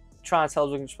everything is trying to tell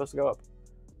us we're supposed to go up.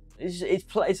 It's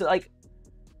like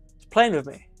it's playing with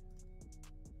me.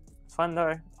 It's fine,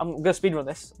 no. I'm gonna speedrun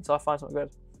this until I find something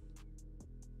good.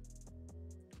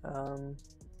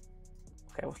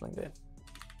 Okay, what's LinkedIn?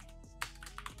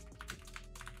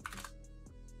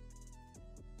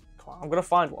 I'm gonna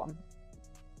find one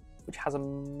which has a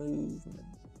movement.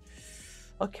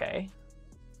 Okay,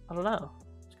 I don't know.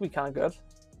 It's gonna be kind of good,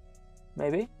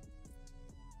 maybe.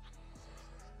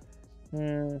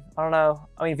 I don't know.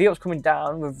 I mean, VWAP's coming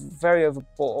down. We're very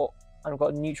overbought, and we've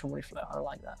got a neutral money flow. I don't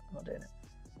like that. I'm not doing it.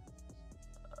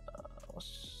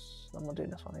 I'm not doing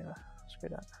this one either. Screw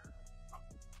that.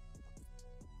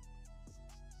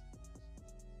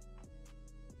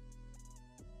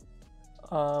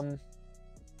 Okay,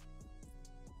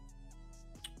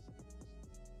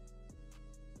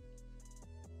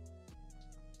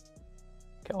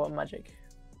 what magic?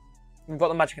 We've got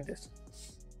the magic in this.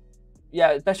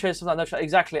 Yeah, best trade sometimes no trade.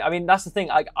 Exactly. I mean, that's the thing.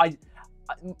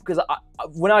 Because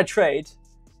when I trade,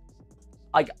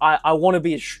 I want to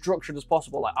be as structured as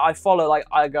possible. Like I follow, like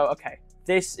I go, okay,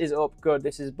 this is up, good.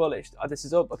 This is bullish. This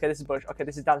is up. Okay, this is bullish. Okay,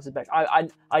 this is down. This is bearish. I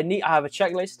have a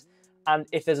checklist, and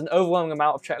if there's an overwhelming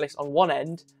amount of checklists on one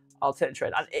end, I'll take the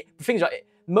trade. And the thing's like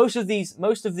most of the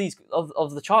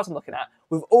charts I'm looking at,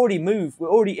 we've already moved. We're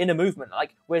already in a movement.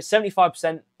 Like we're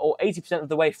 75% or 80% of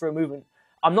the way through a movement.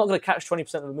 I'm not going to catch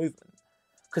 20% of the movement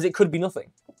because it could be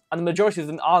nothing, and the majority of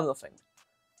them are nothing.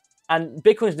 And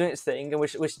Bitcoin's doing its thing, and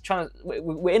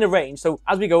we're in a range. So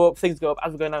as we go up, things go up.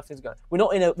 As we go down, things go. We're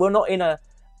not in a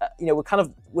we're kind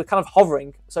of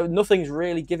hovering. So nothing's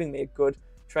really giving me a good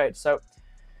trade. So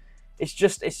it's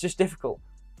just difficult.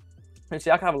 Let's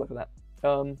see, I can have a look at that.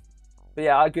 But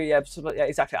yeah, I agree. Yeah,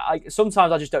 exactly.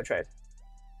 Sometimes I just don't trade,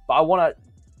 but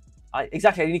I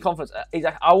need confidence.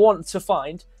 Exactly. I want to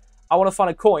find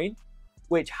a coin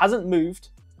which hasn't moved,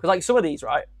 because like some of these,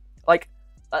 right? Like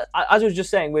as I was just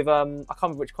saying with I can't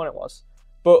remember which coin it was,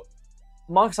 but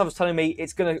Marcus was telling me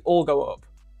it's gonna all go up,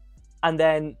 and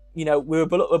then we were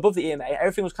above the EMA,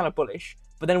 everything was kind of bullish,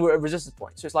 but then we're at a resistance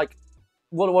point. So it's like,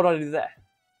 what do I do there?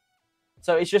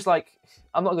 So it's just like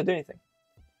I'm not gonna do anything.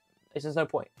 There's no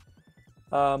point.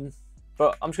 But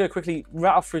I'm just gonna quickly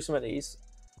rattle through some of these,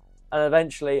 and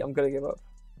eventually I'm gonna give up.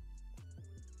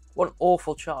 What an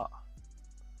awful chart.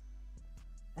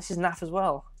 This is naff as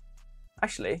well.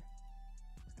 Actually,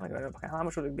 how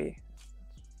much would it be?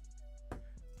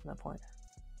 No point.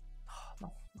 Oh,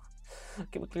 no.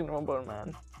 Keep clicking the wrong button,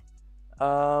 man.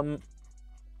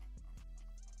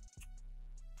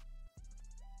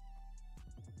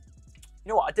 You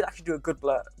know what? I did actually do a good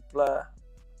blur.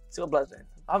 See what blur's doing.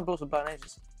 I haven't blurred with blur in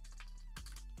ages.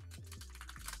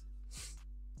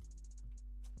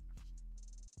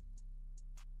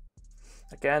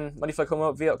 Again, money flow come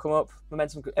up, V up come up,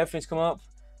 momentum, everything's come up.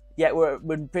 Yeah, we're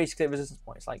basically at resistance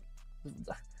points. Like,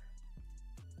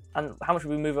 and how much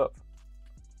would we move up?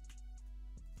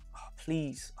 Oh,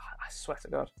 please, I swear to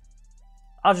God,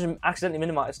 I've just accidentally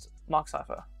minimized Mark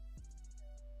Cipher.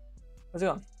 Where's it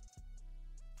gone?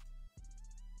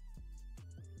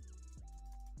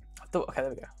 Okay, there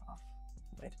we go. Oh,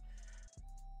 wait.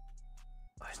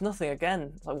 Oh, it's nothing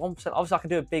again. It's like 1%. Obviously, I can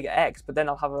do a big X, but then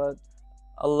I'll have a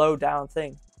low down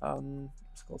thing.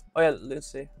 What's it called? Oh yeah,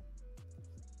 let's see.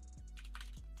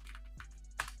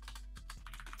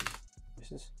 This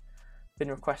has been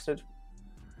requested.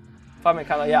 5-minute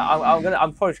candle. Yeah,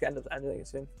 I'm probably just gonna end up ending it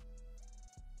soon.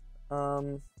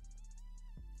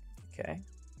 Okay.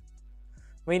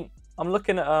 I mean, I'm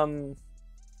looking at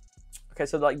okay,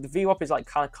 so like the VWAP is like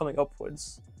kind of coming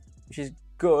upwards, which is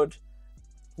good.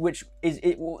 Which is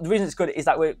the reason it's good is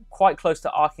that we're quite close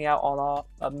to arcing out on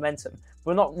our momentum.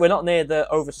 We're not near the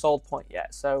oversold point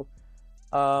yet, so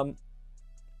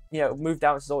move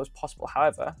down as always possible.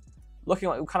 However, looking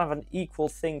like kind of an equal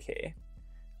thing here,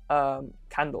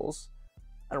 candles,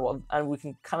 and we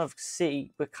can kind of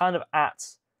see we're kind of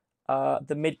at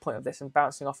the midpoint of this and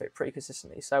bouncing off it pretty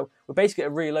consistently. So we're basically at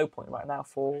a really low point right now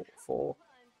for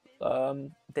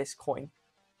this coin.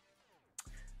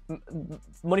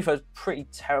 Money flow is pretty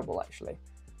terrible actually.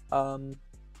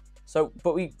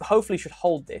 But we hopefully should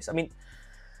hold this. I mean,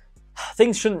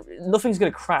 nothing's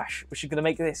going to crash, which is going to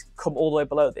make this come all the way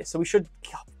below this. So we should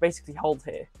basically hold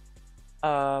here.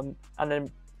 And then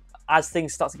as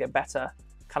things start to get better,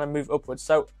 kind of move upwards.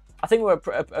 So I think we're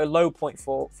at a low point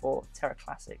for Terra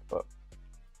Classic, but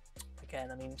again,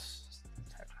 I mean,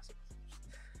 Terra Classic,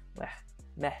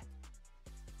 meh.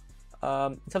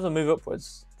 In terms of move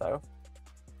upwards, though,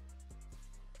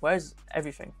 where's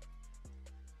everything?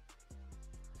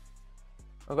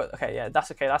 Okay, yeah,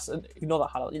 that's okay. Ignore that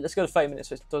highlight. Let's go to 30 minutes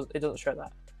so it doesn't show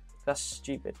that. That's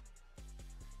stupid.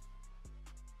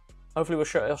 Hopefully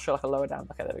it'll show like a lower down.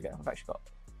 Okay, there we go. I've actually got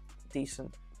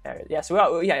decent area. Yeah, so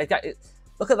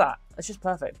look at that. It's just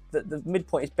perfect. The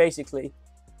midpoint is basically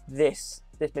this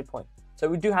midpoint. So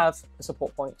we do have a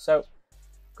support point. So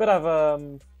could have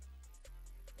an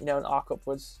arc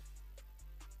upwards.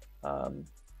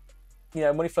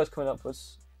 Money flow's coming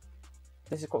upwards.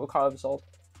 This is what we're kind of oversold.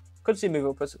 Could see a move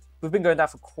upwards. We've been going down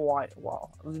for quite a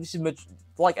while. This is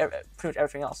like pretty much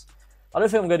everything else. I don't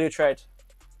think I'm going to do a trade.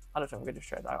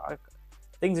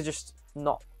 Things are just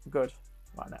not good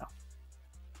right now.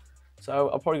 So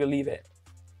I'm probably going to leave it.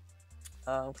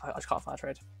 I just can't find a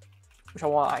trade, which I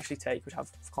want to actually take, which I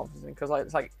have confidence in. Because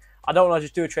it's like I don't want to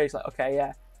just do a trade. It's like, okay,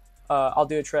 yeah, I'll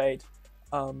do a trade.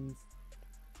 And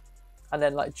and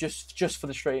then like just for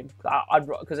the stream,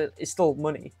 because it's still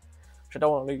money, which I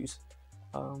don't want to lose.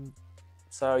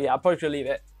 So yeah, I'm probably gonna leave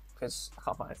it because I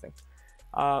can't find anything.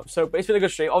 But it's been a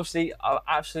good stream. Obviously, I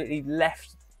absolutely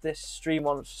left this stream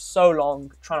on so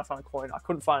long trying to find a coin. I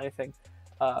couldn't find anything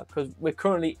because we're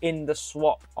currently in the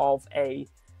swap of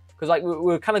because like we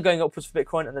were kind of going upwards for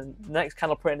Bitcoin, and then the next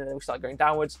candle print, and then we started going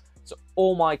downwards. So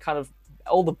all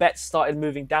the bets started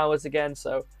moving downwards again.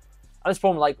 So and this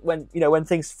problem, like when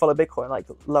things follow Bitcoin, like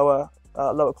lower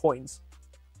coins,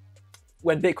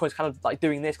 when Bitcoin's kind of like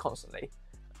doing this constantly.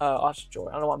 I don't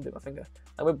know why I'm doing my finger.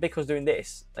 Like when Bitcoin's doing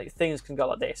this, like things can go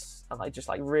like this and like just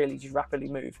really rapidly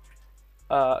move.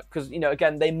 Because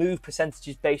again, they move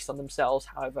percentages based on themselves.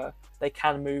 However, they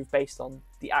can move based on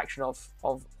the action of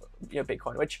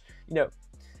Bitcoin, which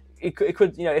it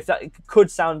could if that it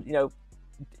could sound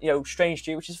strange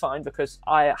to you, which is fine because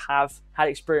I have had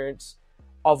experience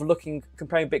of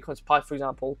comparing Bitcoin to Pi, for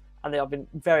example, and they have been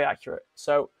very accurate.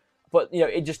 So, but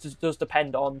it just does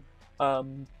depend on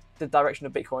the direction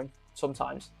of Bitcoin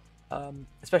sometimes,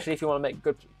 especially if you want to make a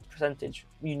good percentage,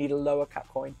 you need a lower cap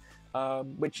coin,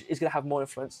 which is going to have more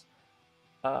influence.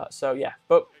 So yeah,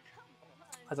 but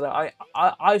I don't know.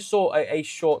 I saw a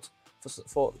short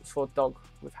for dog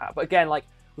with hat, but again, like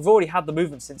we've already had the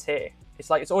movement since here.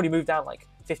 It's like it's already moved down like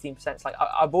 15%. It's like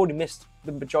I've already missed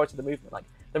the majority of the movement. Like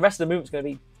the rest of the movement's going to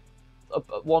be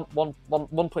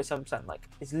 1.7%. Like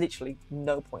it's literally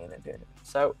no point in it doing it.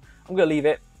 So I'm going to leave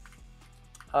it.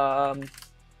 I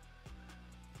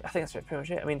think that's pretty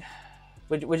much it. I mean,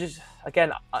 we're just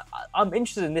again. I'm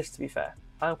interested in this. To be fair,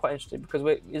 I'm quite interested because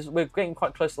we're getting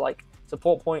quite close to like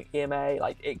support point EMA.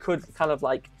 Like it could kind of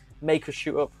like make us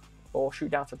shoot up or shoot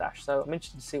down for dash. So I'm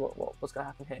interested to see what's going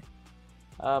to happen here.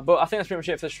 But I think that's pretty much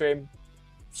it for the stream.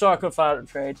 Sorry I couldn't find out the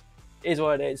trade. It is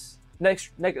what it is.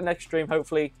 Next stream,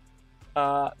 hopefully,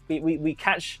 we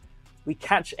catch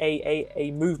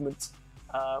a movement.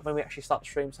 When we actually start the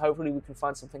stream, so hopefully we can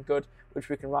find something good which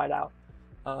we can ride out.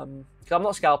 Because I'm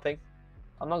not scalping,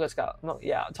 I'm not gonna scalp.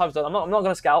 Time's done. I'm not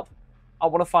gonna scalp. I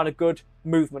want to find a good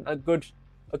movement, a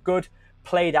good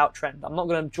played out trend. I'm not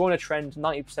gonna join a trend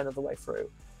 90% of the way through.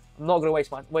 I'm not gonna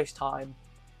waste time.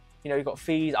 You've got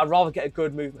fees. I'd rather get a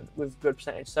good movement with good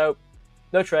percentage. So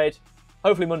no trade.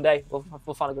 Hopefully Monday we'll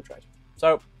find a good trade.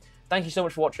 So thank you so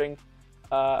much for watching.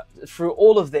 Through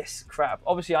all of this crap.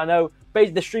 Obviously, I know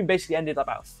the stream basically ended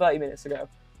about 30 minutes ago,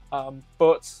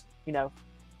 but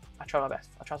I tried my best.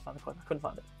 I tried to find the coin. I couldn't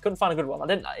find it. Couldn't find a good one.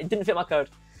 It didn't fit my code.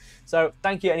 So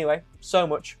thank you anyway so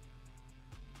much.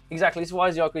 Exactly. This is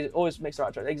why Ziyaku always makes the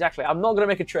right trade. Exactly. I'm not gonna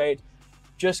make a trade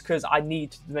just because I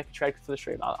need to make a trade for the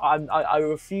stream. I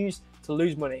refuse to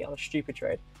lose money on a stupid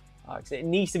trade. Because it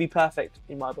needs to be perfect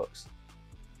in my books.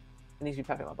 It needs to be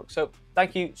perfect in my books. So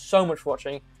thank you so much for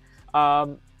watching.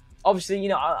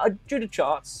 Obviously, I drew the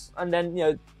charts, and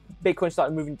then Bitcoin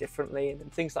started moving differently, and then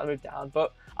things started to move down.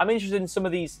 But I'm interested in some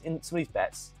of these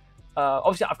bets.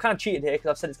 Obviously, I've kind of cheated here because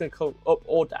I've said it's going to go up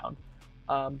or down.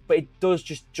 But it does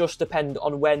just depend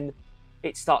on when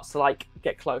it starts to like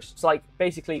get close. So like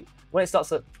basically when it starts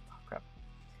to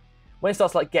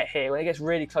like get here, when it gets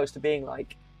really close to being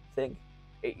like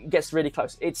it gets really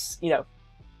close. It's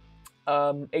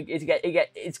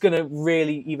it's gonna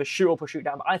really either shoot up or shoot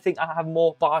down. But I think I have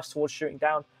more bias towards shooting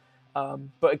down.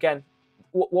 But again,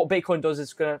 what Bitcoin does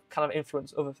is gonna kind of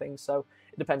influence other things. So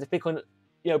it depends. If Bitcoin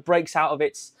breaks out of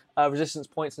its resistance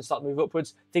points and start to move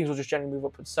upwards, things will just generally move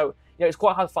upwards. So it's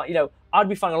quite hard to find. I'd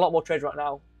be finding a lot more trades right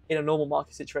now in a normal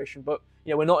market situation, but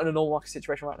we're not in a normal market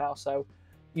situation right now. So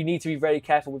you need to be very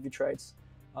careful with your trades.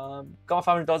 Got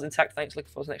my $500 intact. Thanks.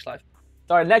 Looking forward to the next live.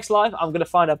 Sorry, next live I'm gonna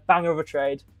find a banger of a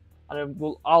trade, and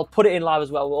then I'll put it in live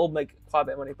as well. We'll all make quite a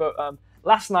bit of money. But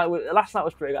last night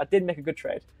was pretty good. I did make a good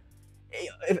trade.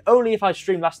 Only if I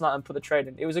streamed last night and put the trade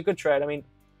in. It was a good trade. I mean,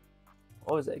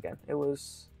 what was it again? It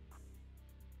was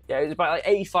about like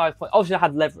 85 points. Obviously I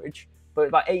had leverage, but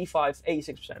about 85,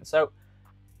 86%. So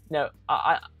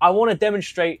I want to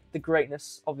demonstrate the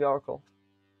greatness of the Oracle,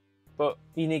 but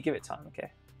you need to give it time.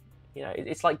 Okay,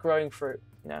 it's like growing fruit.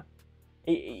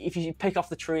 If you pick off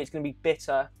the tree, it's going to be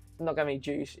bitter. It's not going to be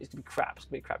juice. It's going to be crap. It's going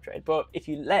to be a crap trade. But if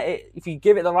you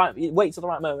give it the right, wait till the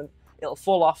right moment, it'll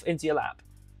fall off into your lap,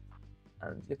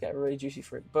 and you'll get a really juicy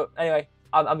fruit. But anyway,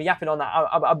 I'm yapping on that.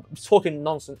 I'm talking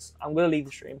nonsense. I'm going to leave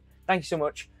the stream. Thank you so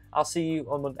much. I'll see you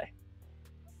on Monday.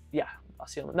 Yeah,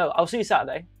 I'll see you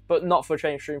Saturday, but not for a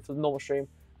training stream, for the normal stream.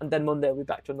 And then Monday we'll be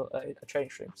back to a training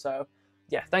stream. So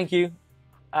yeah, thank you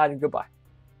and goodbye.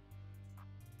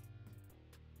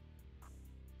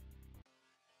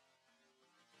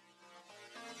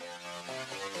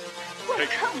 Well,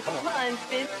 come on,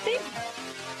 Fizzy.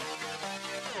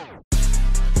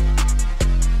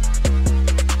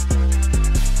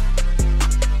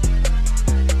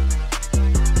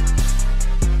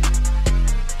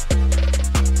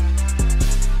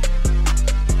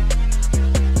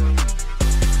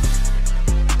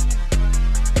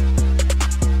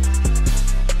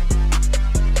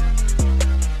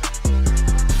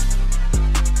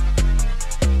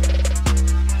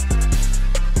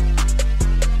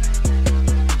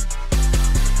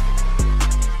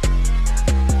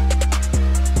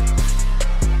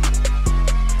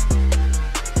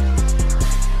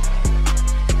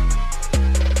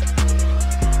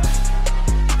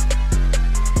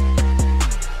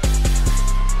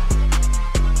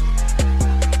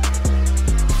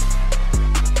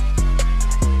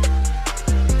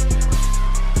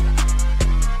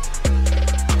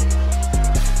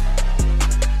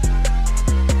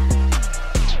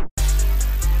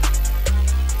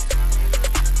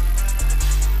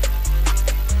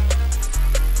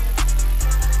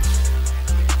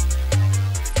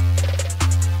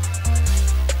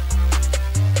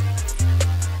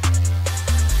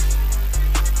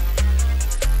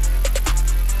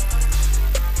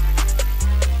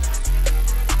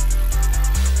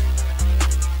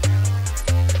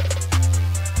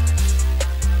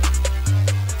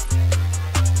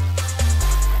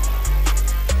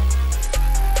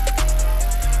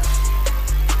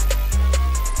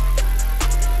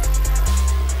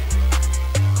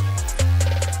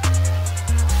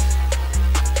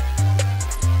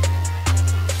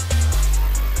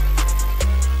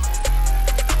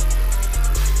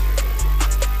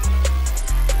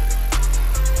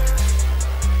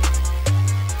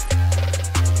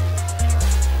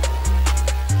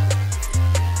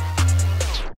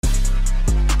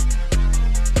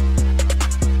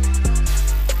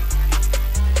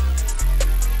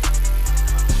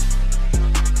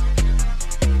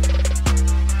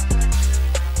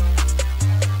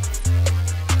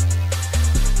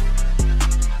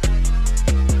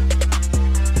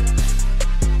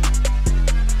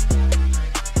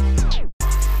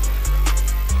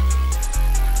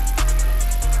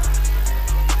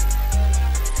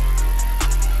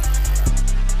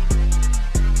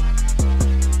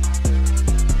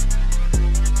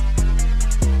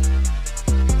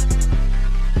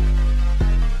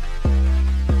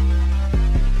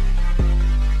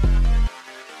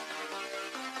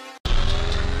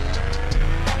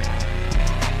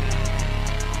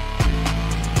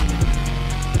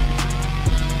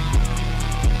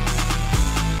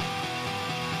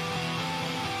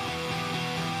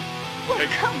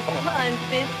 Come on,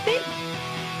 Bisbee.